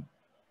your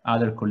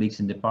other colleagues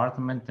in the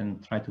department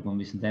and try to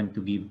convince them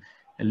to give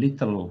a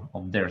little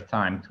of their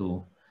time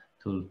to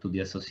the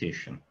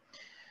association.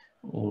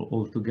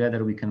 All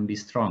together we can be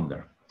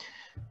stronger.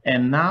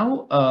 And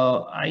now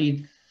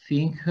I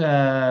think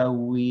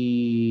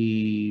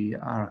we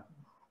are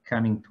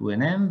coming to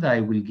an end.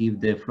 I will give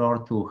the floor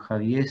to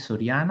Javier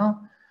Soriano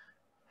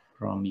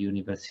from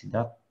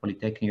Universidad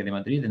Politécnica de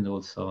Madrid and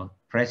also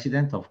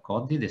president of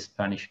CODI, the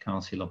Spanish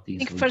Council of the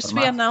Institute of Informatics. First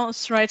we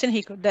announced, right,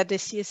 Enrico, that the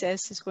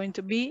CSS is going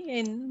to be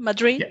in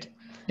Madrid. Yeah.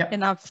 Yeah.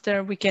 And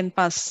after we can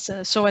pass.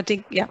 So I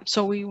think, yeah,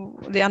 so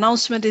the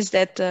announcement is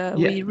that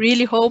we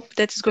really hope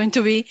that it's going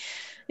to be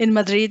in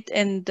Madrid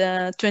in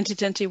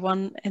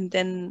 2021. And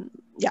then,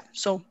 yeah,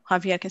 so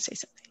Javier can say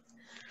something.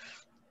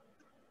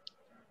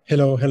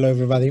 Hello,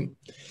 everybody.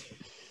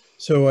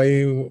 So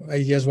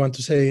I just want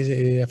to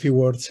say a few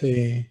words.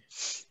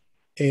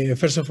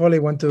 First of all, I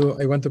want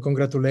to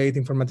congratulate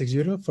Informatics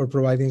Europe for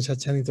providing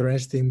such an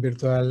interesting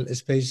virtual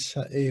space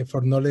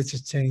for knowledge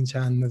exchange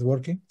and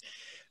networking.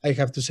 I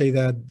have to say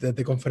that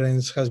the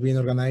conference has been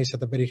organized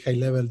at a very high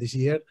level this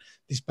year,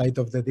 despite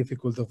of the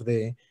difficult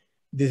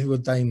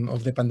time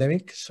of the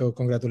pandemic. So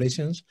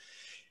congratulations.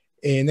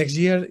 Next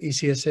year,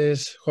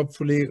 ECSS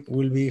hopefully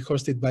will be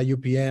hosted by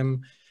UPM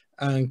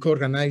and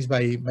co-organized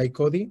by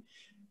CODI.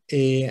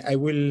 It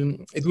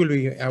will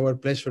be our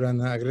pleasure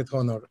and a great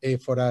honor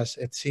for us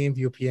at SIMP,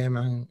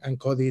 UPM, and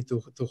CODI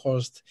to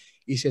host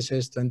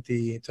ECSS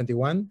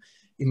 2021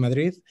 in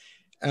Madrid.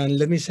 And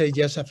let me say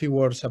just a few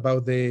words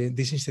about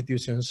these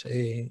institutions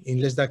in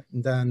less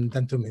than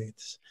 2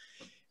 minutes.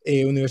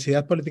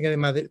 Universidad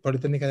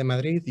Politécnica de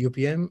Madrid,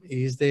 UPM,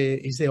 is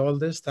the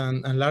oldest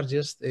and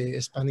largest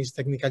Spanish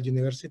technical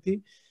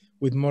university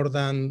with more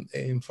than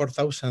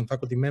 4,000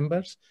 faculty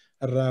members,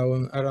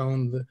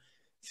 around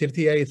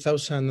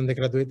 38,000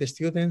 undergraduate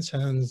students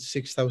and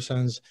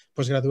 6,000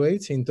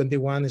 postgraduates in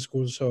 21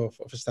 schools of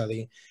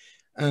study.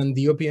 And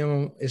the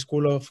UPM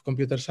School of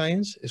Computer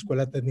Science,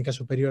 Escuela Técnica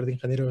Superior de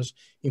Ingenieros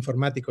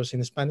Informáticos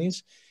in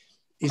Spanish,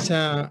 is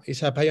a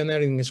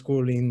pioneering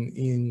school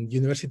in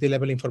university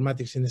level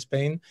informatics in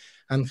Spain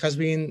and has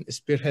been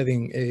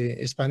spearheading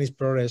Spanish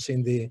progress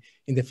in the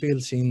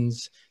field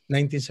since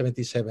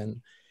 1977.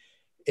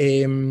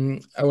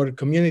 Our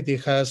community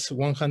has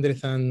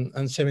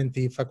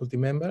 170 faculty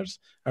members,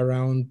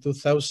 around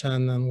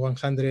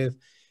 2,100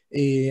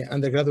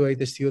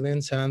 undergraduate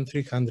students and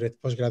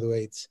 300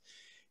 postgraduates.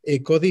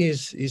 CODI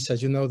is,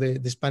 as you know,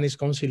 the Spanish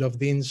Council of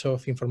Deans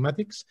of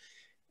Informatics,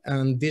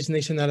 and this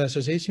national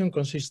association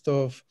consists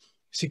of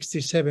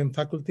 67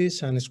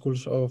 faculties and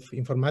schools of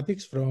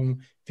informatics from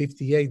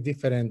 58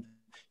 different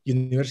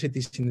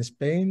universities in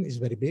Spain. It's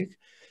very big.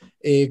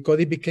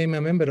 CODI became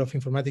a member of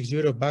Informatics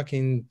Europe back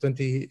in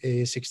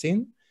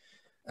 2016.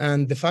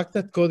 And the fact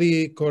that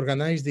CODI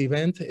co-organized the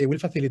event will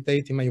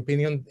facilitate, in my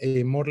opinion,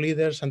 more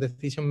leaders and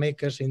decision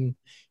makers in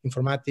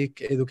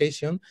informatic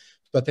education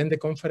to attend the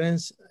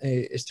conference,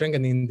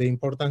 strengthening the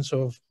importance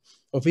of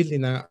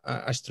building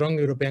a strong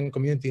European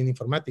community in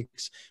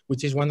informatics,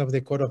 which is one of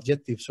the core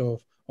objectives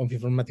of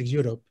Informatics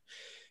Europe.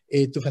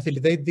 To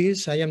facilitate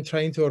this, I am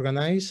trying to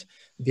organize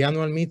the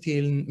annual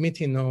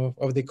meeting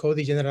of the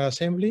CODI General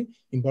Assembly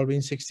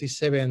involving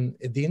 67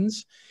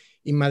 deans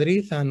in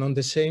Madrid and on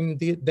the same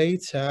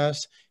dates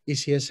as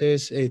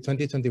ECSS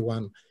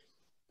 2021.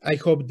 I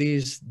hope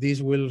this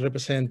will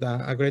represent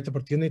a great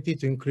opportunity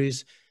to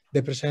increase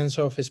the presence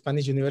of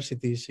Spanish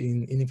universities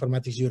in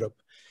Informatics Europe.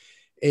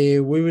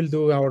 We will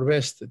do our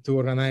best to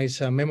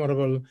organize a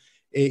memorable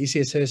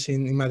ECSS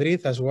in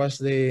Madrid, as was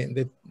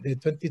the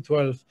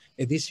 2012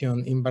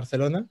 edition in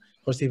Barcelona,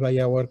 hosted by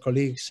our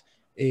colleagues,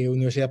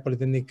 Universidad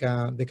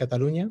Politécnica de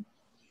Catalunya.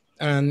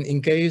 And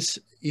in case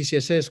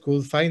ECSS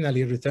could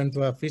finally return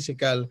to a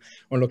physical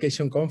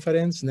on-location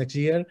conference next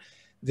year,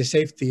 the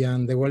safety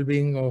and the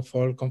well-being of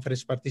all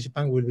conference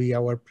participants will be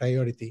our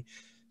priority.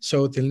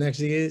 So till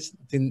next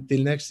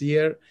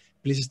year,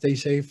 please stay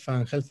safe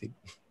and healthy.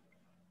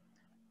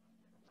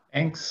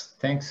 Thanks,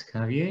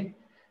 Javier,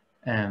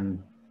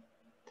 and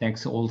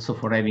thanks also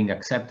for having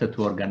accepted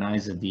to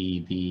organize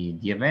the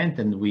event.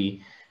 And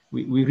we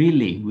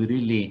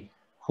really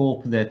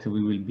hope that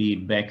we will be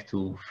back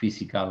to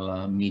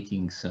physical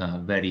meetings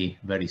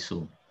very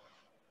soon.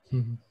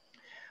 Mm-hmm.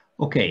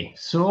 Okay,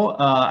 so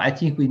I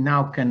think we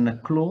now can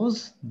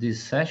close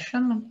this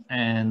session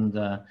and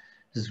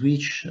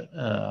switch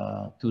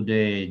to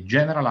the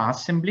General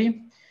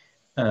Assembly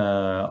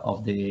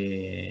of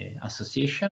the association.